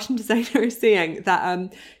the costume designer saying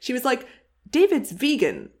that she was like, David's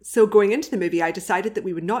vegan, so going into the movie, I decided that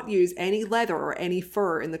we would not use any leather or any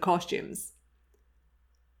fur in the costumes.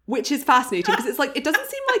 Which is fascinating, because it's like, it doesn't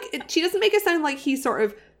seem like, she doesn't make it sound like he sort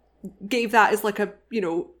of gave that as like a,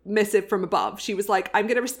 missive from above. She was like, I'm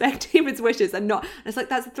going to respect David's wishes and not, and it's like,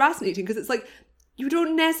 that's fascinating, because it's like, you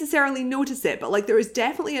don't necessarily notice it, but like there is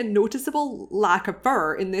definitely a noticeable lack of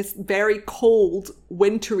fur in this very cold,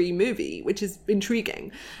 wintry movie, which is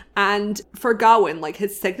intriguing. And for Gawain, like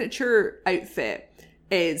his signature outfit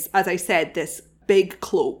is, as I said, this big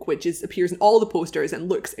cloak, which appears in all the posters and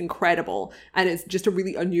looks incredible. And it's just a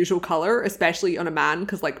really unusual color, especially on a man,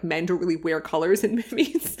 because like men don't really wear colors in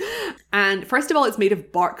movies. And first of all, it's made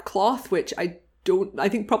of bark cloth, which I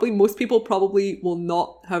think probably most people probably will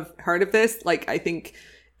not have heard of this. Like, I think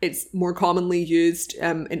it's more commonly used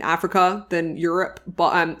in Africa than Europe,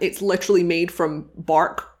 but it's literally made from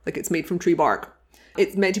bark. Like, it's made from tree bark.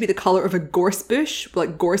 It's meant to be the color of a gorse bush,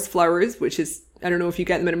 like gorse flowers, which is, I don't know if you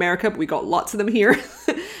get them in America, but we got lots of them here.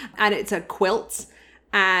 And it's a quilt,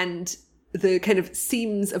 and the kind of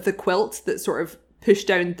seams of the quilt that sort of push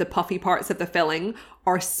down the puffy parts of the filling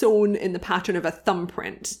are sewn in the pattern of a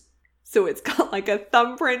thumbprint. So it's got like a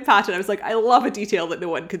thumbprint pattern. I was like, I love a detail that no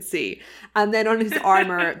one could see. And then on his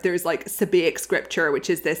armor, there's like Sabaic scripture, which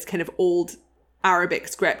is this kind of old Arabic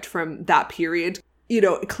script from that period.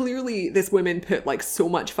 Clearly this woman put like so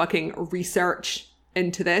much fucking research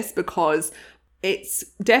into this, because it's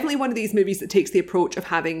definitely one of these movies that takes the approach of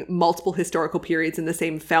having multiple historical periods in the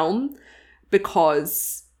same film,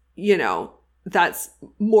 because, that's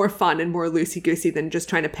more fun and more loosey-goosey than just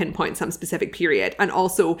trying to pinpoint some specific period. And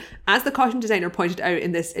also, as the costume designer pointed out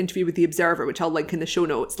in this interview with The Observer, which I'll link in the show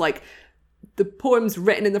notes, like, the poem's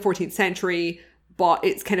written in the 14th century, but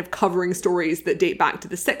it's kind of covering stories that date back to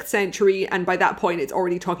the 6th century, and by that point, it's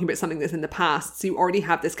already talking about something that's in the past, so you already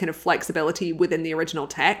have this kind of flexibility within the original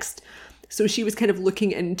text. So she was kind of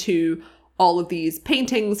looking into all of these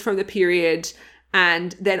paintings from the period.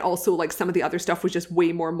 And then also, like, some of the other stuff was just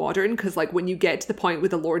way more modern, because, like, when you get to the point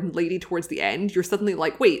with the Lord and Lady towards the end, you're suddenly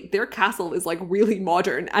like, wait, their castle is, like, really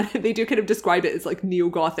modern. And they do kind of describe it as, like,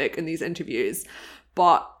 neo-Gothic in these interviews.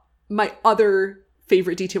 But my other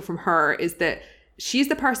favorite detail from her is that she's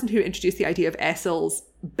the person who introduced the idea of Essel's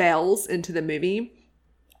bells into the movie,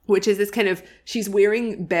 which is this kind of, she's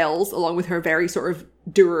wearing bells along with her very sort of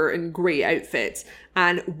dour and grey outfit.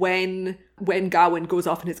 And when Gawain goes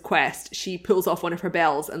off on his quest, she pulls off one of her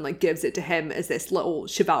bells and like gives it to him as this little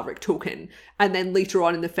chivalric token. And then later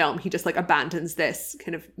on in the film, he just like abandons this,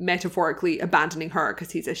 kind of metaphorically abandoning her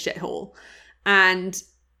because he's a shithole. And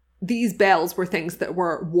these bells were things that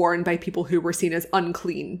were worn by people who were seen as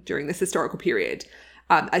unclean during this historical period,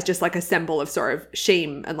 as just like a symbol of sort of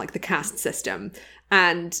shame and like the caste system.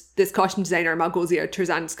 And this costume designer, Malgosia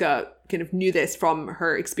Terzanska, kind of knew this from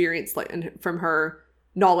her experience, like, and from her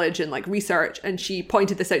knowledge and like research, and she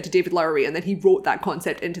pointed this out to David Lowery, and then he wrote that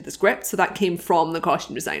concept into the script. So that came from the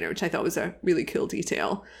costume designer, which I thought was a really cool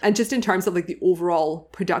detail. And just in terms of like the overall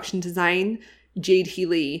production design, Jade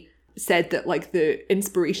Healy said that like the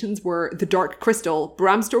inspirations were The Dark Crystal,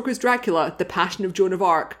 Bram Stoker's Dracula, The Passion of Joan of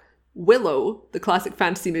Arc, Willow, the classic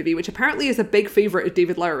fantasy movie, which apparently is a big favourite of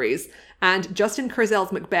David Lowery's, and Justin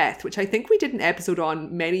Kurzel's Macbeth, which I think we did an episode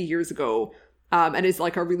on many years ago, and is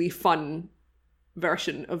like a really fun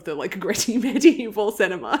version of the like gritty medieval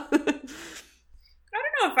cinema. I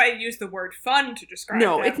don't know if I use the word fun to describe it.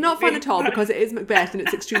 No, it's not fun at all because it is Macbeth and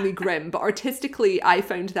it's extremely grim. But artistically, I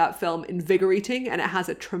found that film invigorating and it has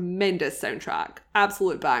a tremendous soundtrack.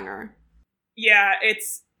 Absolute banger. Yeah,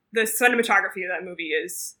 it's the cinematography of that movie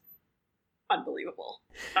is unbelievable.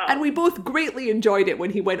 And we both greatly enjoyed it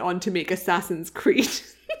when he went on to make Assassin's Creed.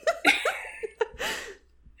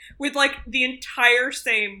 With like the entire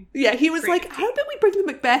same. Yeah, he was like, how about we bring the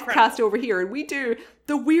Macbeth Incredible. cast over here and we do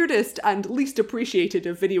the weirdest and least appreciated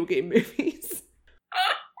of video game movies.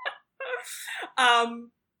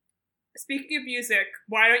 Speaking of music,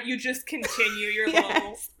 why don't you just continue your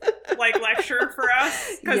Yes. little like lecture for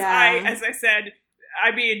us? Because Yeah. as I said,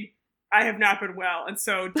 I mean, I have not been well, and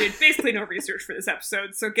so did basically no research for this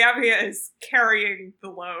episode. So Gavia is carrying the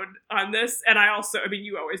load on this, and I mean,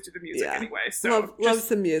 you always do the music Yeah. anyway. So Love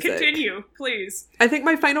some music. Continue, please. I think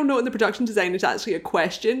my final note in the production design is actually a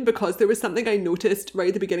question because there was something I noticed right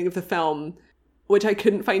at the beginning of the film which I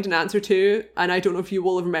couldn't find an answer to, and I don't know if you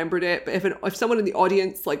will have remembered it, but if someone in the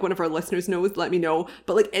audience, like one of our listeners knows, let me know.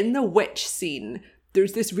 But like in the witch scene,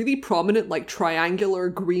 there's this really prominent like triangular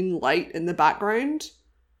green light in the background.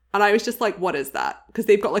 And I was just like, what is that? Because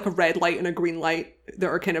they've got like a red light and a green light that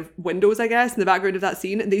are kind of windows, I guess, in the background of that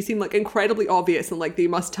scene. And they seem like incredibly obvious and like they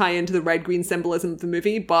must tie into the red-green symbolism of the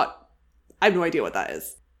movie, but I have no idea what that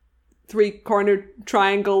is. 3-cornered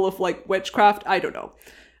triangle of like witchcraft? I don't know.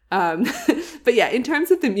 But yeah, in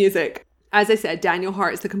terms of the music, as I said, Daniel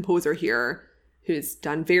Hart is the composer here, who's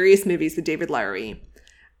done various movies with David Lowery.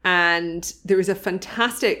 And there was a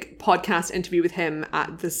fantastic podcast interview with him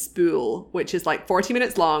at The Spool, which is like 40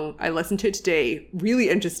 minutes long. I listened to it today. Really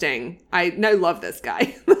interesting. I now love this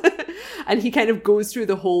guy. And he kind of goes through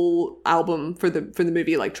the whole album for the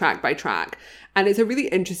movie, like track by track. And it's a really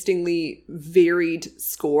interestingly varied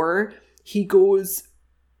score. He goes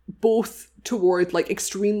both toward like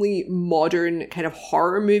extremely modern kind of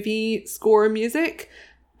horror movie score music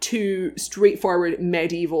to straightforward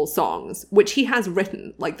medieval songs, which he has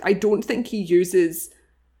written. Like, I don't think he uses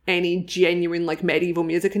any genuine like medieval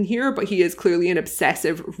music in here, but he is clearly an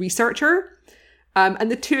obsessive researcher. And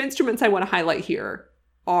the two instruments I want to highlight here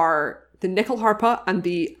are the Nyckelharpa and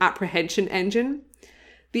the apprehension engine.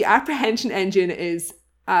 The apprehension engine is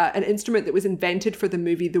an instrument that was invented for the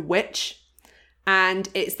movie The Witch. And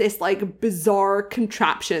it's this like bizarre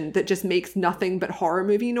contraption that just makes nothing but horror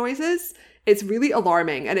movie noises. It's really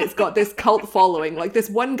alarming and it's got this cult following. Like this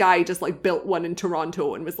one guy just like built one in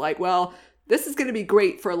Toronto and was like, well, this is going to be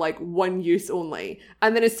great for like one use only.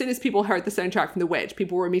 And then as soon as people heard the soundtrack from The Witch,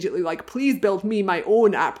 people were immediately like, please build me my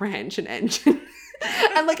own apprehension engine.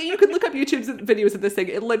 And like you could look up YouTube's videos of this thing.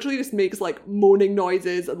 It literally just makes like moaning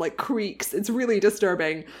noises and like creaks. It's really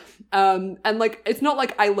disturbing. And like it's not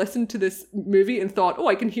like I listened to this movie and thought, oh,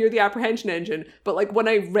 I can hear the apprehension engine. But like when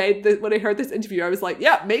I heard this interview, I was like,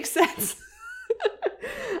 yeah, makes sense.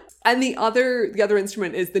 And the other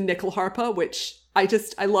instrument is the Nyckelharpa, which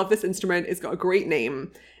I love this instrument. It's got a great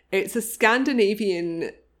name. It's a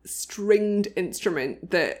Scandinavian stringed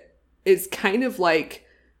instrument that is kind of like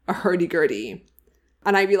a hurdy-gurdy.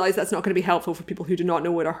 And I realize that's not going to be helpful for people who do not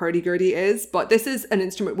know what a hurdy-gurdy is, but this is an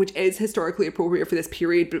instrument which is historically appropriate for this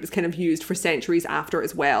period, but it was kind of used for centuries after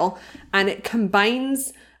as well. And it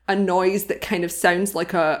combines a noise that kind of sounds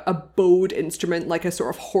like a bowed instrument, like a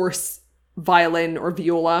sort of hoarse violin or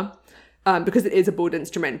viola, because it is a bowed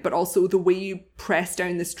instrument, but also the way you press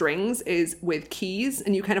down the strings is with keys,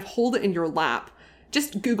 and you kind of hold it in your lap.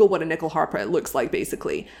 Just Google what a Nyckelharpa looks like,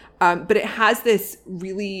 basically. But it has this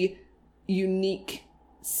really unique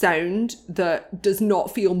sound that does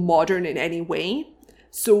not feel modern in any way.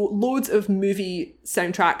 So loads of movie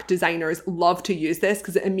soundtrack designers love to use this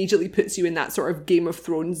because it immediately puts you in that sort of Game of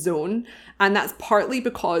Thrones zone. And that's partly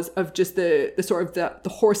because of just the sort of the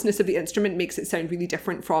hoarseness of the instrument makes it sound really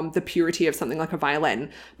different from the purity of something like a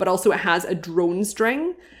violin. But also it has a drone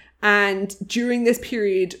string. And during this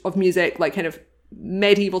period of music, like kind of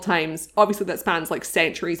medieval times, obviously that spans like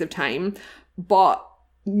centuries of time, but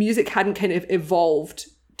music hadn't kind of evolved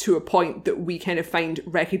to a point that we kind of find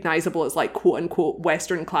recognizable as like quote unquote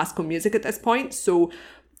Western classical music at this point. So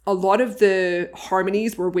a lot of the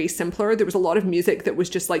harmonies were way simpler. There was a lot of music that was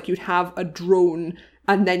just like you'd have a drone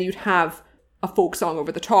and then you'd have a folk song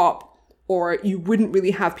over the top, or you wouldn't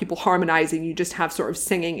really have people harmonizing. You just have sort of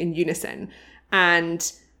singing in unison.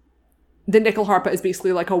 And the Nyckelharpa is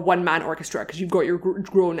basically like a one-man orchestra because you've got your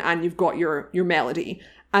drone and you've got your melody.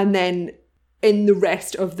 And then in the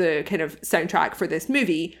rest of the kind of soundtrack for this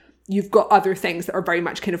movie, you've got other things that are very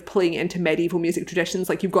much kind of playing into medieval music traditions.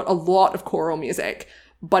 Like you've got a lot of choral music,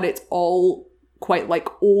 but it's all quite like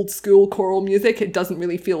old school choral music. It doesn't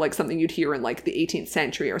really feel like something you'd hear in like the 18th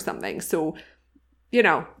century or something. So you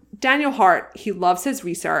know, Daniel Hart, he loves his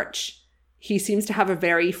research. He seems to have a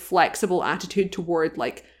very flexible attitude toward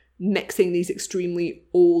like mixing these extremely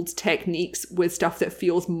old techniques with stuff that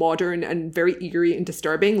feels modern and very eerie and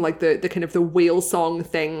disturbing, like the kind of the whale song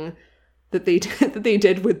thing that they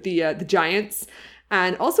did with the giants.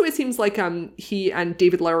 And also it seems like he and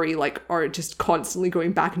David Lowery like are just constantly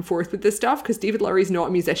going back and forth with this stuff, because David Lowery's not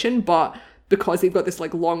a musician, but because they've got this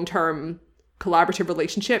like long-term collaborative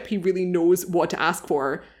relationship, he really knows what to ask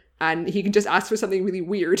for, and he can just ask for something really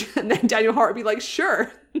weird and then Daniel Hart would be like, sure.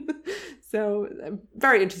 So I'm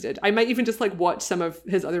very interested. I might even just like watch some of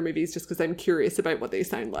his other movies just because I'm curious about what they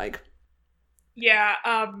sound like. Yeah,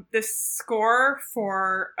 the score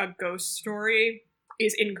for A Ghost Story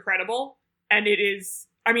is incredible. And it is,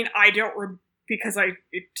 I mean, I don't, because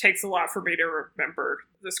it takes a lot for me to remember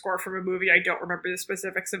the score from a movie. I don't remember the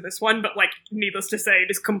specifics of this one, but like, needless to say,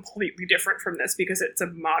 it is completely different from this because it's a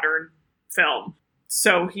modern film.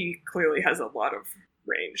 So he clearly has a lot of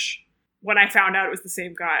range. When I found out it was the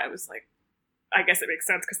same guy, I was like, I guess it makes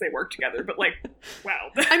sense because they work together, but like, wow.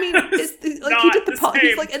 I mean, it's like he did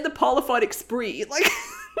he's like in the polyphonic spree, like.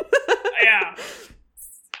 Yeah,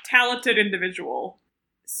 talented individual.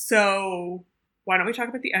 So why don't we talk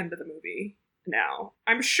about the end of the movie now?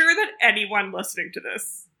 I'm sure that anyone listening to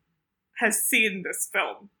this has seen this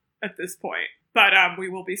film at this point, but we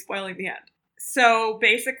will be spoiling the end. So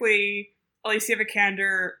basically, Alicia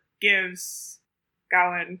Vikander gives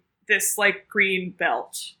Gawain this like green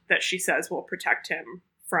belt that she says will protect him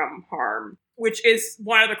from harm, which is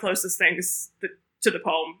one of the closest things to the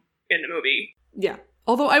poem in the movie. Yeah.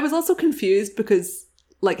 Although I was also confused because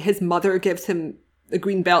like his mother gives him a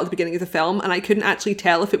green belt at the beginning of the film, and I couldn't actually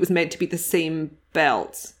tell if it was meant to be the same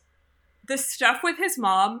belt. The stuff with his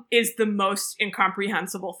mom is the most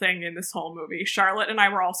incomprehensible thing in this whole movie. Charlotte and I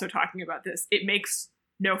were also talking about this. It makes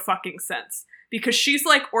no fucking sense. Because she's,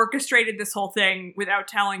 like, orchestrated this whole thing without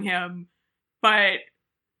telling him. But,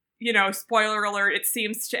 you know, spoiler alert, it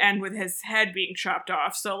seems to end with his head being chopped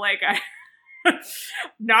off. So, like, I'm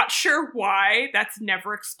not sure why. That's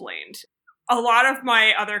never explained. A lot of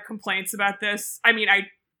my other complaints about this, I mean, I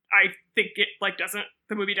think it, like,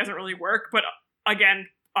 the movie doesn't really work. But, again,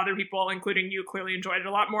 other people, including you, clearly enjoyed it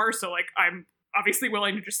a lot more. So, like, I'm obviously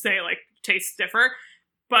willing to just say, like, tastes differ.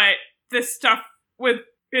 But this stuff with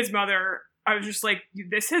his mother, I was just like,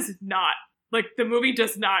 this is not, like, the movie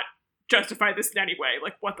does not justify this in any way.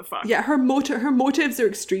 Like, what the fuck? Yeah, her motives are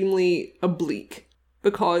extremely oblique,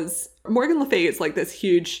 because Morgan Le Fay is, like, this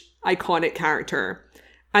huge, iconic character.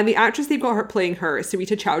 And the actress they've got her playing her,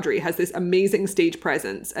 Sarita Chowdhury, has this amazing stage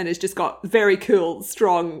presence and has just got very cool,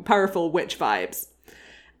 strong, powerful witch vibes.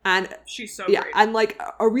 And she's so great. And, like,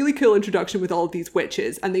 a really cool introduction with all of these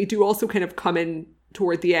witches. And they do also kind of come in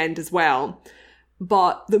toward the end as well.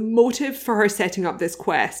 But the motive for her setting up this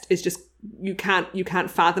quest is just, you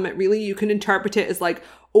can't fathom it really. You can interpret it as like,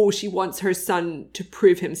 oh, she wants her son to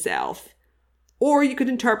prove himself. Or you could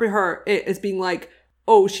interpret it as being like,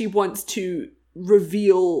 oh, she wants to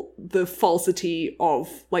reveal the falsity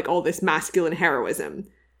of like all this masculine heroism.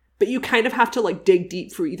 But you kind of have to like dig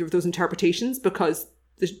deep for either of those interpretations because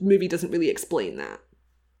the movie doesn't really explain that.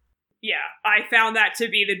 Yeah, I found that to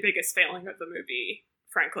be the biggest failing of the movie,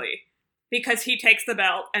 frankly. Because he takes the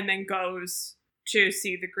belt and then goes to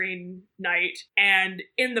see the Green Knight. And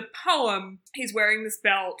in the poem, he's wearing this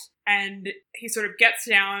belt and he sort of gets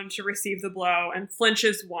down to receive the blow and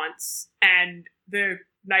flinches once. And the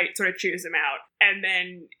knight sort of chews him out. And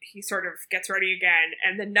then he sort of gets ready again.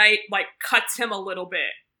 And the knight, like, cuts him a little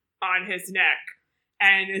bit on his neck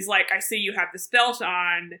and is like, I see you have this belt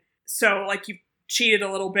on. So, like, you've cheated a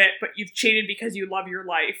little bit, but you've cheated because you love your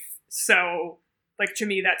life. So, like, to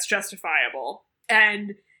me, that's justifiable.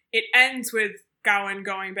 And it ends with Gawain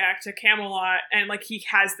going back to Camelot, and, like, he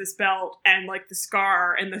has this belt and, like, the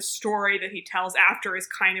scar, and the story that he tells after is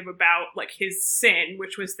kind of about, like, his sin,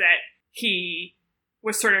 which was that he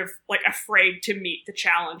was sort of, like, afraid to meet the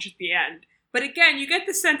challenge at the end. But again, you get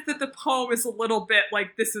the sense that the poem is a little bit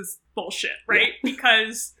like, this is bullshit, right? Yeah.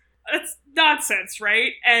 Because it's nonsense,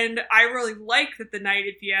 right? And I really like that the knight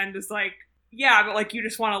at the end is like, yeah, but, like, you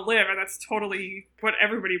just want to live, and that's totally what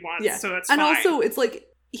everybody wants, so that's fine. And also, it's like,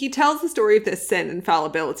 he tells the story of this sin and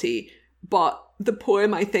fallibility, but the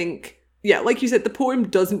poem, I think, yeah, like you said, the poem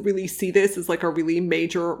doesn't really see this as, like, a really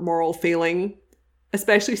major moral failing,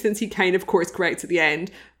 especially since he kind of course corrects at the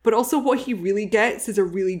end. But also what he really gets is a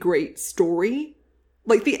really great story.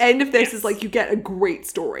 Like, the end of this is, like, you get a great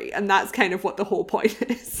story, and that's kind of what the whole point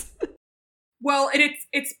is. Well, and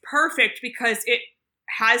it's perfect because it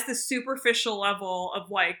has the superficial level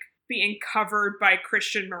of, like, being covered by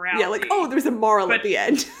Christian morality. Yeah, like, oh, there's a moral at the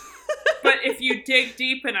end. But if you dig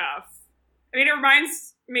deep enough, I mean, it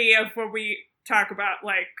reminds me of when we talk about,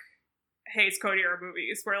 like, Hayes Code era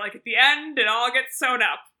movies, where, like, at the end, it all gets sewn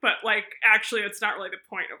up, but, like, actually, it's not really the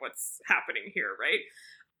point of what's happening here, right?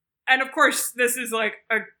 And, of course, this is, like,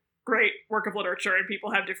 a great work of literature, and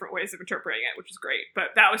people have different ways of interpreting it, which is great, but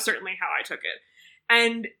that was certainly how I took it.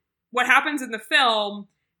 And what happens in the film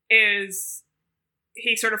is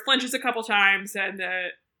he sort of flinches a couple times, and the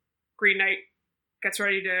Green Knight gets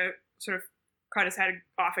ready to sort of cut his head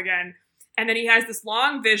off again. And then he has this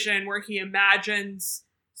long vision where he imagines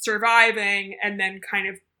surviving and then kind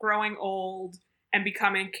of growing old and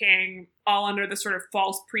becoming king, all under the sort of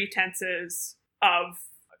false pretenses of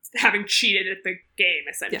having cheated at the game,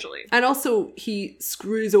 essentially. Yeah. And also, he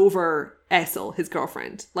screws over Essel, his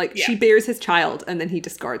girlfriend. Like, she bears his child, and then he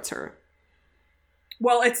discards her.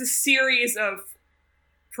 Well, it's a series of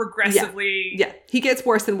progressively... Yeah, he gets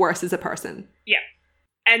worse and worse as a person. Yeah.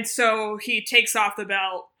 And so he takes off the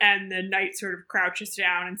belt, and the knight sort of crouches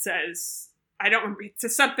down and says, I don't remember, it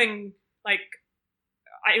says something like,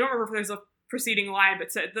 I don't remember if there's a preceding line, but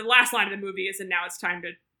the last line of the movie is, and now it's time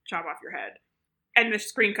to chop off your head. And the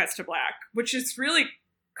screen cuts to black, which is really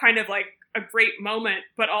kind of like a great moment,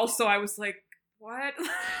 but also I was like, what?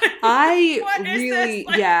 I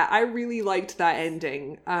really liked that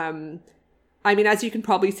ending. I mean, as you can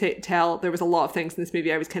probably tell, there was a lot of things in this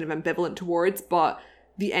movie I was kind of ambivalent towards, but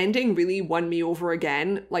the ending really won me over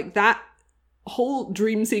again. Like, that whole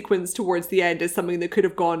dream sequence towards the end is something that could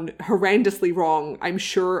have gone horrendously wrong. I'm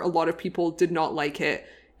sure a lot of people did not like it.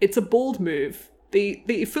 It's a bold move.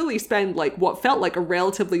 They fully spend, like, what felt like a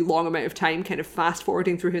relatively long amount of time kind of fast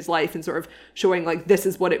forwarding through his life and sort of showing, like, this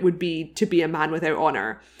is what it would be to be a man without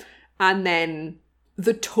honor. And then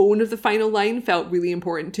the tone of the final line felt really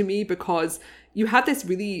important to me, because you have this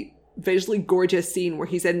really visually gorgeous scene where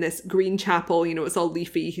he's in this green chapel, you know, it's all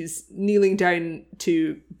leafy, he's kneeling down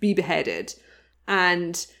to be beheaded.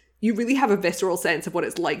 And you really have a visceral sense of what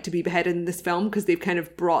it's like to be beheaded in this film, because they've kind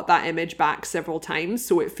of brought that image back several times,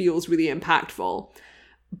 so it feels really impactful.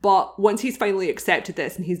 But once he's finally accepted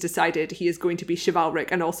this and he's decided he is going to be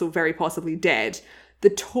chivalric and also very possibly dead,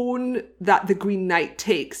 the tone that the Green Knight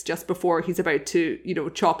takes just before he's about to, you know,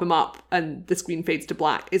 chop him up and the screen fades to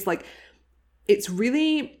black is like, it's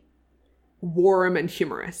really warm and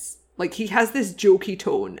humorous. Like, he has this jokey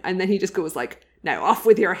tone, and then he just goes like, now off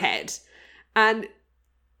with your head. And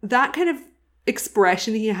that kind of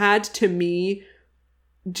expression he had, to me,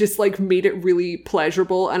 just like made it really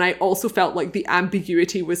pleasurable. And I also felt like the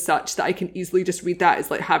ambiguity was such that I can easily just read that as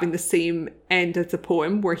like having the same end as the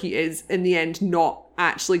poem, where he is in the end not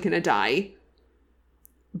actually gonna die.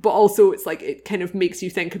 But also it's like, it kind of makes you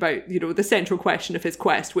think about, you know, the central question of his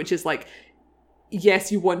quest, which is like,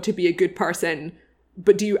 yes, you want to be a good person,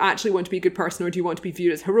 but do you actually want to be a good person, or do you want to be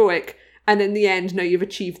viewed as heroic? And in the end, now you've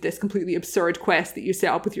achieved this completely absurd quest that you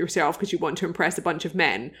set up with yourself because you want to impress a bunch of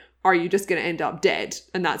men. Are you just going to end up dead?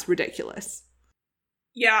 And that's ridiculous.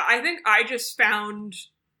 Yeah, I think I just found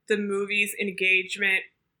the movie's engagement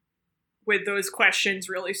with those questions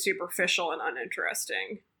really superficial and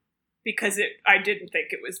uninteresting, because I didn't think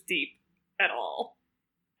it was deep at all.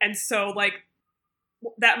 And so, like,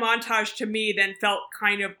 that montage to me then felt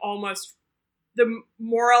kind of almost, the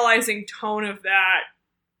moralizing tone of that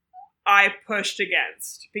I pushed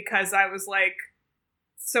against, because I was like,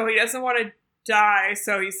 so he doesn't want to die,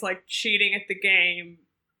 so he's like cheating at the game,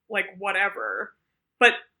 like whatever.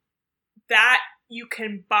 But that you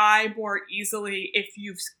can buy more easily if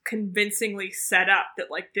you've convincingly set up that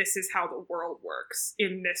like this is how the world works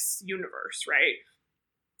in this universe, right?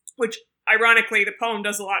 Which ironically the poem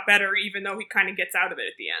does a lot better, even though he kind of gets out of it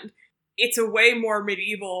at the end. It's a way more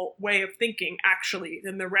medieval way of thinking, actually,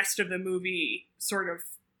 than the rest of the movie sort of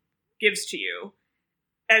gives to you.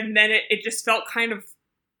 And then it just felt kind of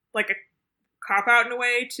like a cop-out in a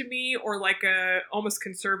way to me, or like a almost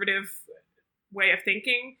conservative way of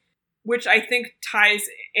thinking, which I think ties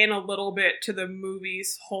in a little bit to the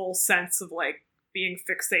movie's whole sense of like being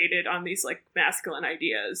fixated on these like masculine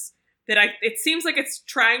ideas that it seems like it's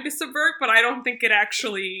trying to subvert, but I don't think it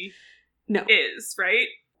actually is, right?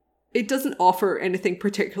 It doesn't offer anything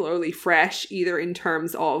particularly fresh either in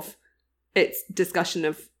terms of its discussion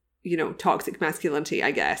of, you know, toxic masculinity,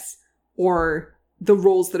 I guess, or the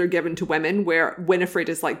roles that are given to women, where Winifred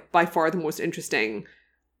is like by far the most interesting.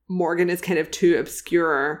 Morgan is kind of too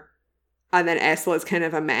obscure, and then Essel is kind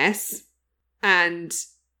of a mess. And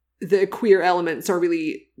the queer elements are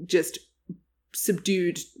really just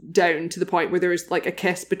subdued down to the point where there's like a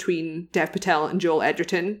kiss between Dev Patel and Joel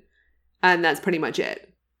Edgerton, and that's pretty much it.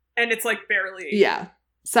 And it's like barely. Yeah.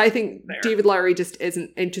 So I think there. David Lowery just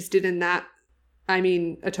isn't interested in that.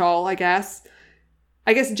 at all, I guess.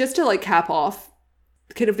 I guess just to like cap off,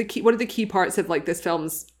 kind of one of the key parts of like this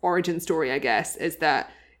film's origin story, I guess, is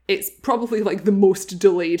that it's probably like the most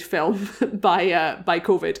delayed film by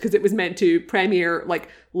COVID, because it was meant to premiere like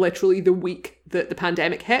literally the week that the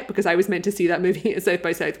pandemic hit, because I was meant to see that movie at South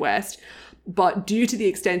by Southwest. But due to the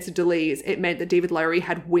extensive delays, it meant that David Lowery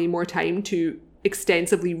had way more time to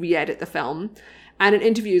extensively re-edit the film. And in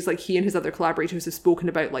interviews, like, he and his other collaborators have spoken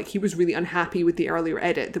about, like, he was really unhappy with the earlier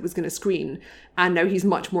edit that was going to screen, and now he's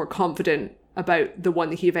much more confident about the one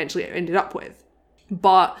that he eventually ended up with.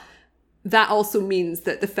 But that also means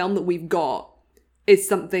that the film that we've got is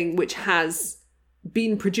something which has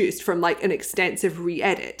been produced from like an extensive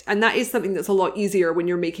re-edit. And that is something that's a lot easier when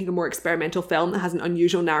you're making a more experimental film that has an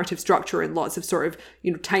unusual narrative structure and lots of sort of,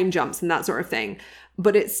 you know, time jumps and that sort of thing.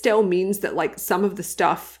 But it still means that like some of the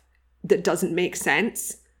stuff that doesn't make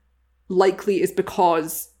sense likely is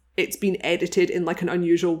because it's been edited in like an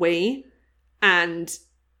unusual way. And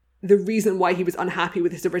the reason why he was unhappy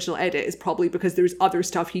with his original edit is probably because there's other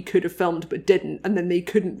stuff he could have filmed but didn't, and then they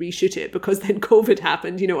couldn't reshoot it because then COVID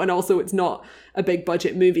happened, you know, and also it's not a big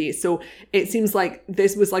budget movie. So it seems like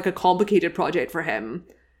this was like a complicated project for him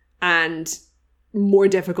and more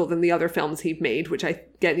difficult than the other films he'd made, which I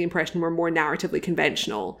get the impression were more narratively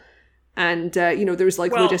conventional. And, you know, there's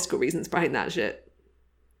like logistical reasons behind that shit.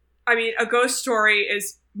 I mean, A Ghost Story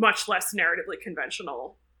is much less narratively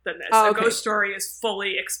conventional than this. Oh, okay. A Ghost Story is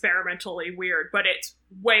fully experimentally weird, but it's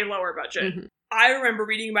way lower budget. Mm-hmm. I remember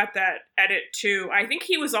reading about that edit too. I think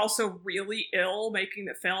he was also really ill making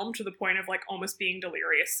the film, to the point of like almost being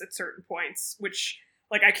delirious at certain points, which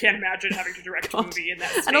like I can't imagine having to direct a movie in that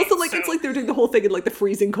state. And also like it's like they're doing the whole thing in like the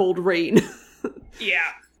freezing cold rain. Yeah.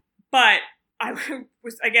 But I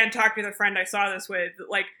was again talking to the friend I saw this with,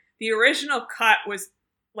 like the original cut was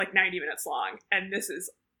like 90 minutes long, and this is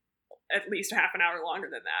at least a half an hour longer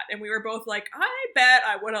than that. And we were both like, I bet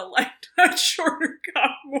I would have liked a shorter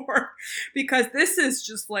cut more, because this is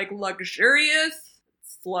just like luxurious,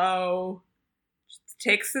 slow, just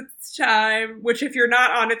takes its time, which if you're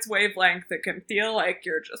not on its wavelength, it can feel like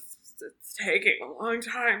it's taking a long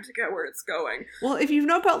time to get where it's going. Well, if you've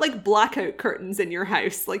not got like blackout curtains in your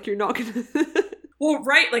house, like you're not gonna Well,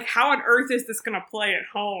 right, like how on earth is this gonna play at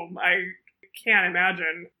home? I can't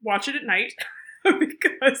imagine. Watch it at night.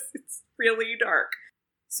 Because it's really dark.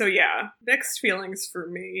 So yeah, mixed feelings for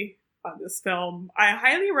me on this film. I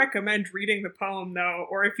highly recommend reading the poem though,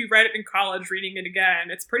 or if you read it in college, reading it again.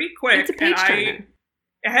 It's pretty quick. It's a page turner.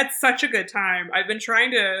 I had such a good time. I've been trying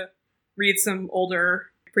to read some older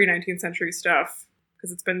pre-19th century stuff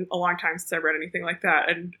because it's been a long time since I read anything like that,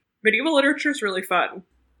 and medieval literature is really fun.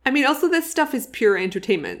 I mean, also this stuff is pure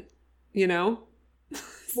entertainment, you know?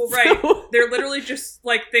 Well, right. They're literally just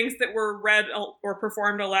like things that were read or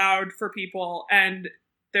performed aloud for people, and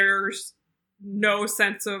there's no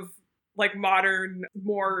sense of like modern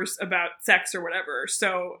mores about sex or whatever.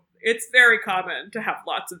 So it's very common to have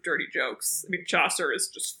lots of dirty jokes. I mean, Chaucer is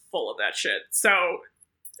just full of that shit. So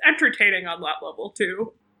it's entertaining on that level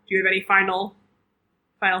too. Do you have any final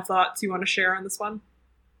thoughts you want to share on this one?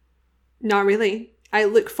 Not really. I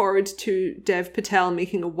look forward to Dev Patel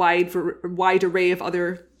making a wide array of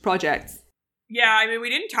other projects. Yeah, I mean, we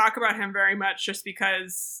didn't talk about him very much just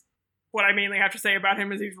because what I mainly have to say about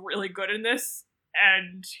him is he's really good in this,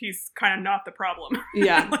 and he's kind of not the problem.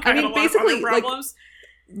 Yeah. Like, I mean, basically, like,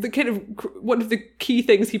 the kind of one of the key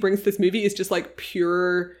things he brings to this movie is just like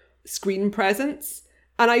pure screen presence.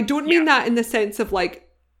 And I don't mean that in the sense of like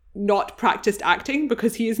not practiced acting,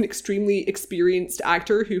 because he is an extremely experienced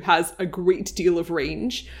actor who has a great deal of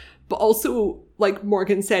range, but also, like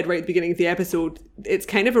Morgan said right at the beginning of the episode, it's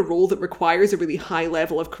kind of a role that requires a really high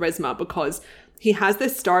level of charisma, because he has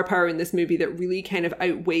this star power in this movie that really kind of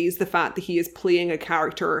outweighs the fact that he is playing a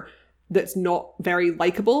character that's not very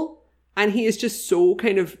likable, and he is just so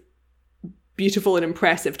kind of beautiful and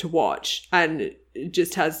impressive to watch, and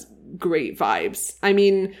just has great vibes. I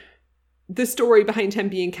mean, the story behind him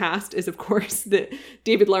being cast is, of course, that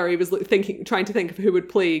David Lowery was trying to think of who would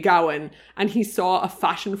play Gawain, and he saw a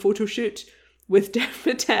fashion photo shoot with Dev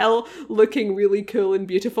Patel looking really cool and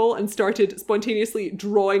beautiful, and started spontaneously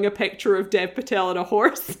drawing a picture of Dev Patel on a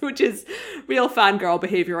horse, which is real fangirl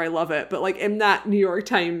behavior. I love it. But like in that New York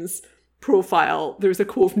Times profile, there's a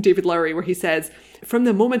quote from David Lowery where he says, "From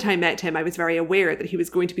the moment I met him, I was very aware that he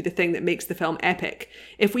was going to be the thing that makes the film epic.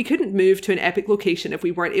 If we couldn't move to an epic location, if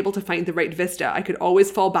we weren't able to find the right vista, I could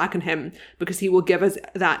always fall back on him because he will give us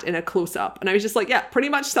that in a close-up." And I was just like, yeah, pretty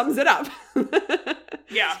much sums it up.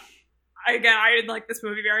 Yeah. Again, I didn't like this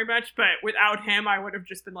movie very much, but without him, I would have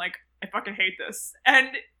just been like, I fucking hate this. And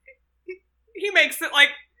he makes it like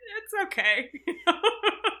it's okay.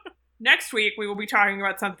 Next week, we will be talking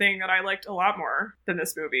about something that I liked a lot more than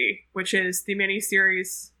this movie, which is the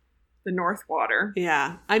miniseries The North Water.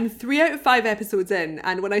 Yeah, I'm 3 out of 5 episodes in,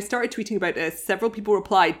 and when I started tweeting about this, several people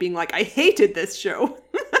replied being like, I hated this show.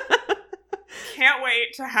 Can't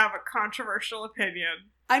wait to have a controversial opinion.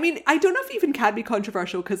 I mean, I don't know if it even can be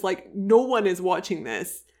controversial because, like, no one is watching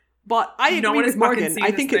this. But I agree with Morgan.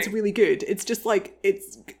 I think it's really good. It's just like,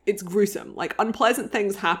 it's gruesome. Like, unpleasant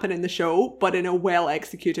things happen in the show, but in a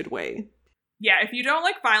well-executed way. Yeah, if you don't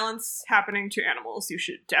like violence happening to animals, you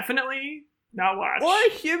should definitely not watch.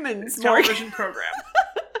 Or humans. Television program.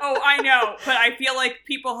 Oh, I know, but I feel like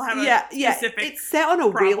people have a specific it's set on a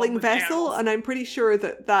whaling vessel, animals. And I'm pretty sure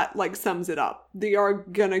that like sums it up. They are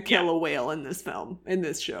gonna kill a whale in this film, in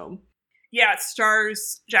this show. Yeah, it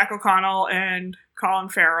stars Jack O'Connell and Colin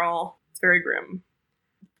Farrell. It's very grim.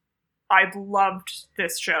 I've loved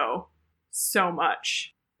this show so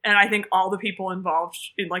much. And I think all the people involved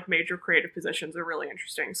in like major creative positions are really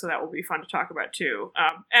interesting. So that will be fun to talk about too.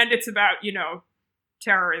 And it's about,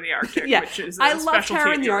 terror in the Arctic, which is I love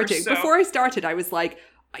terror in the Arctic. So. Before I started, I was like,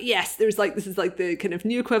 yes, this is like the kind of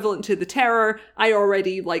new equivalent to the terror. I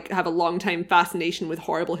already like have a long time fascination with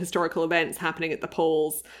horrible historical events happening at the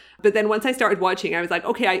poles. But then once I started watching, I was like,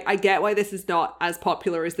 okay, I get why this is not as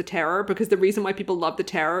popular as the terror, because the reason why people love the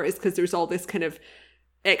terror is because there's all this kind of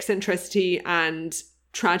eccentricity and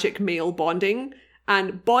tragic male bonding.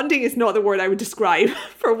 And bonding is not the word I would describe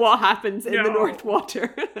for what happens in the North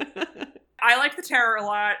Water. I like the terror a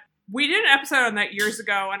lot. We did an episode on that years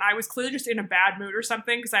ago, and I was clearly just in a bad mood or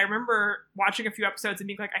something, because I remember watching a few episodes and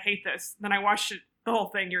being like, I hate this. Then I watched the whole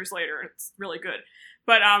thing years later, and it's really good.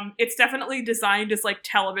 But it's definitely designed as like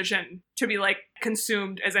television to be like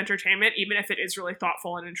consumed as entertainment, even if it is really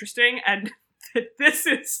thoughtful and interesting. And this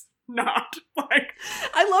is not like...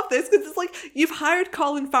 I love this because it's like you've hired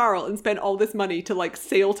Colin Farrell and spent all this money to like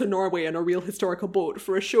sail to Norway on a real historical boat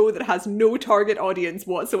for a show that has no target audience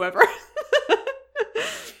whatsoever.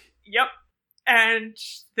 Yep. And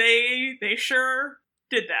they sure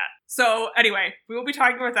did that. So anyway, we will be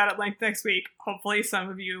talking about that at length next week. Hopefully some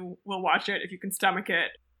of you will watch it if you can stomach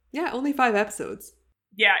it. Yeah, only 5 episodes.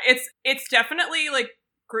 Yeah, it's definitely like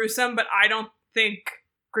gruesome, but I don't think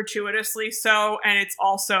gratuitously so, and it's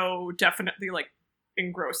also definitely like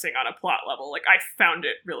engrossing on a plot level. Like I found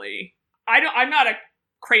it really I'm not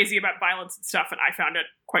crazy about violence and stuff, and I found it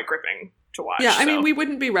quite gripping to watch. Yeah, I mean, we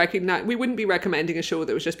wouldn't be recommending a show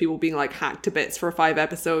that was just people being like hacked to bits for 5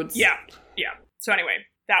 episodes. Yeah. So anyway,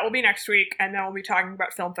 that will be next week, and then we'll be talking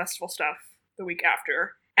about film festival stuff the week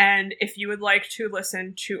after. And if you would like to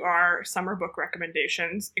listen to our summer book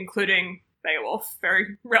recommendations, including Beowulf,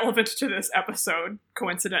 very relevant to this episode,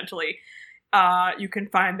 coincidentally, you can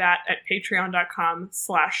find that at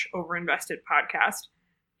patreon.com/overinvestedpodcast.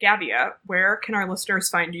 Gavia, where can our listeners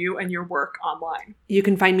find you and your work online? You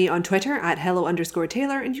can find me on Twitter at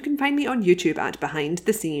hello_Taylor, and you can find me on YouTube at Behind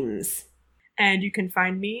the Seams. And you can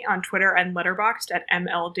find me on Twitter and Letterboxd at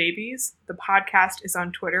MLDavies. The podcast is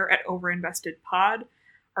on Twitter at OverinvestedPod.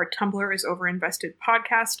 Our Tumblr is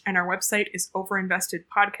OverinvestedPodcast, and our website is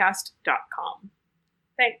overinvestedpodcast.com.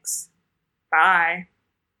 Thanks. Bye.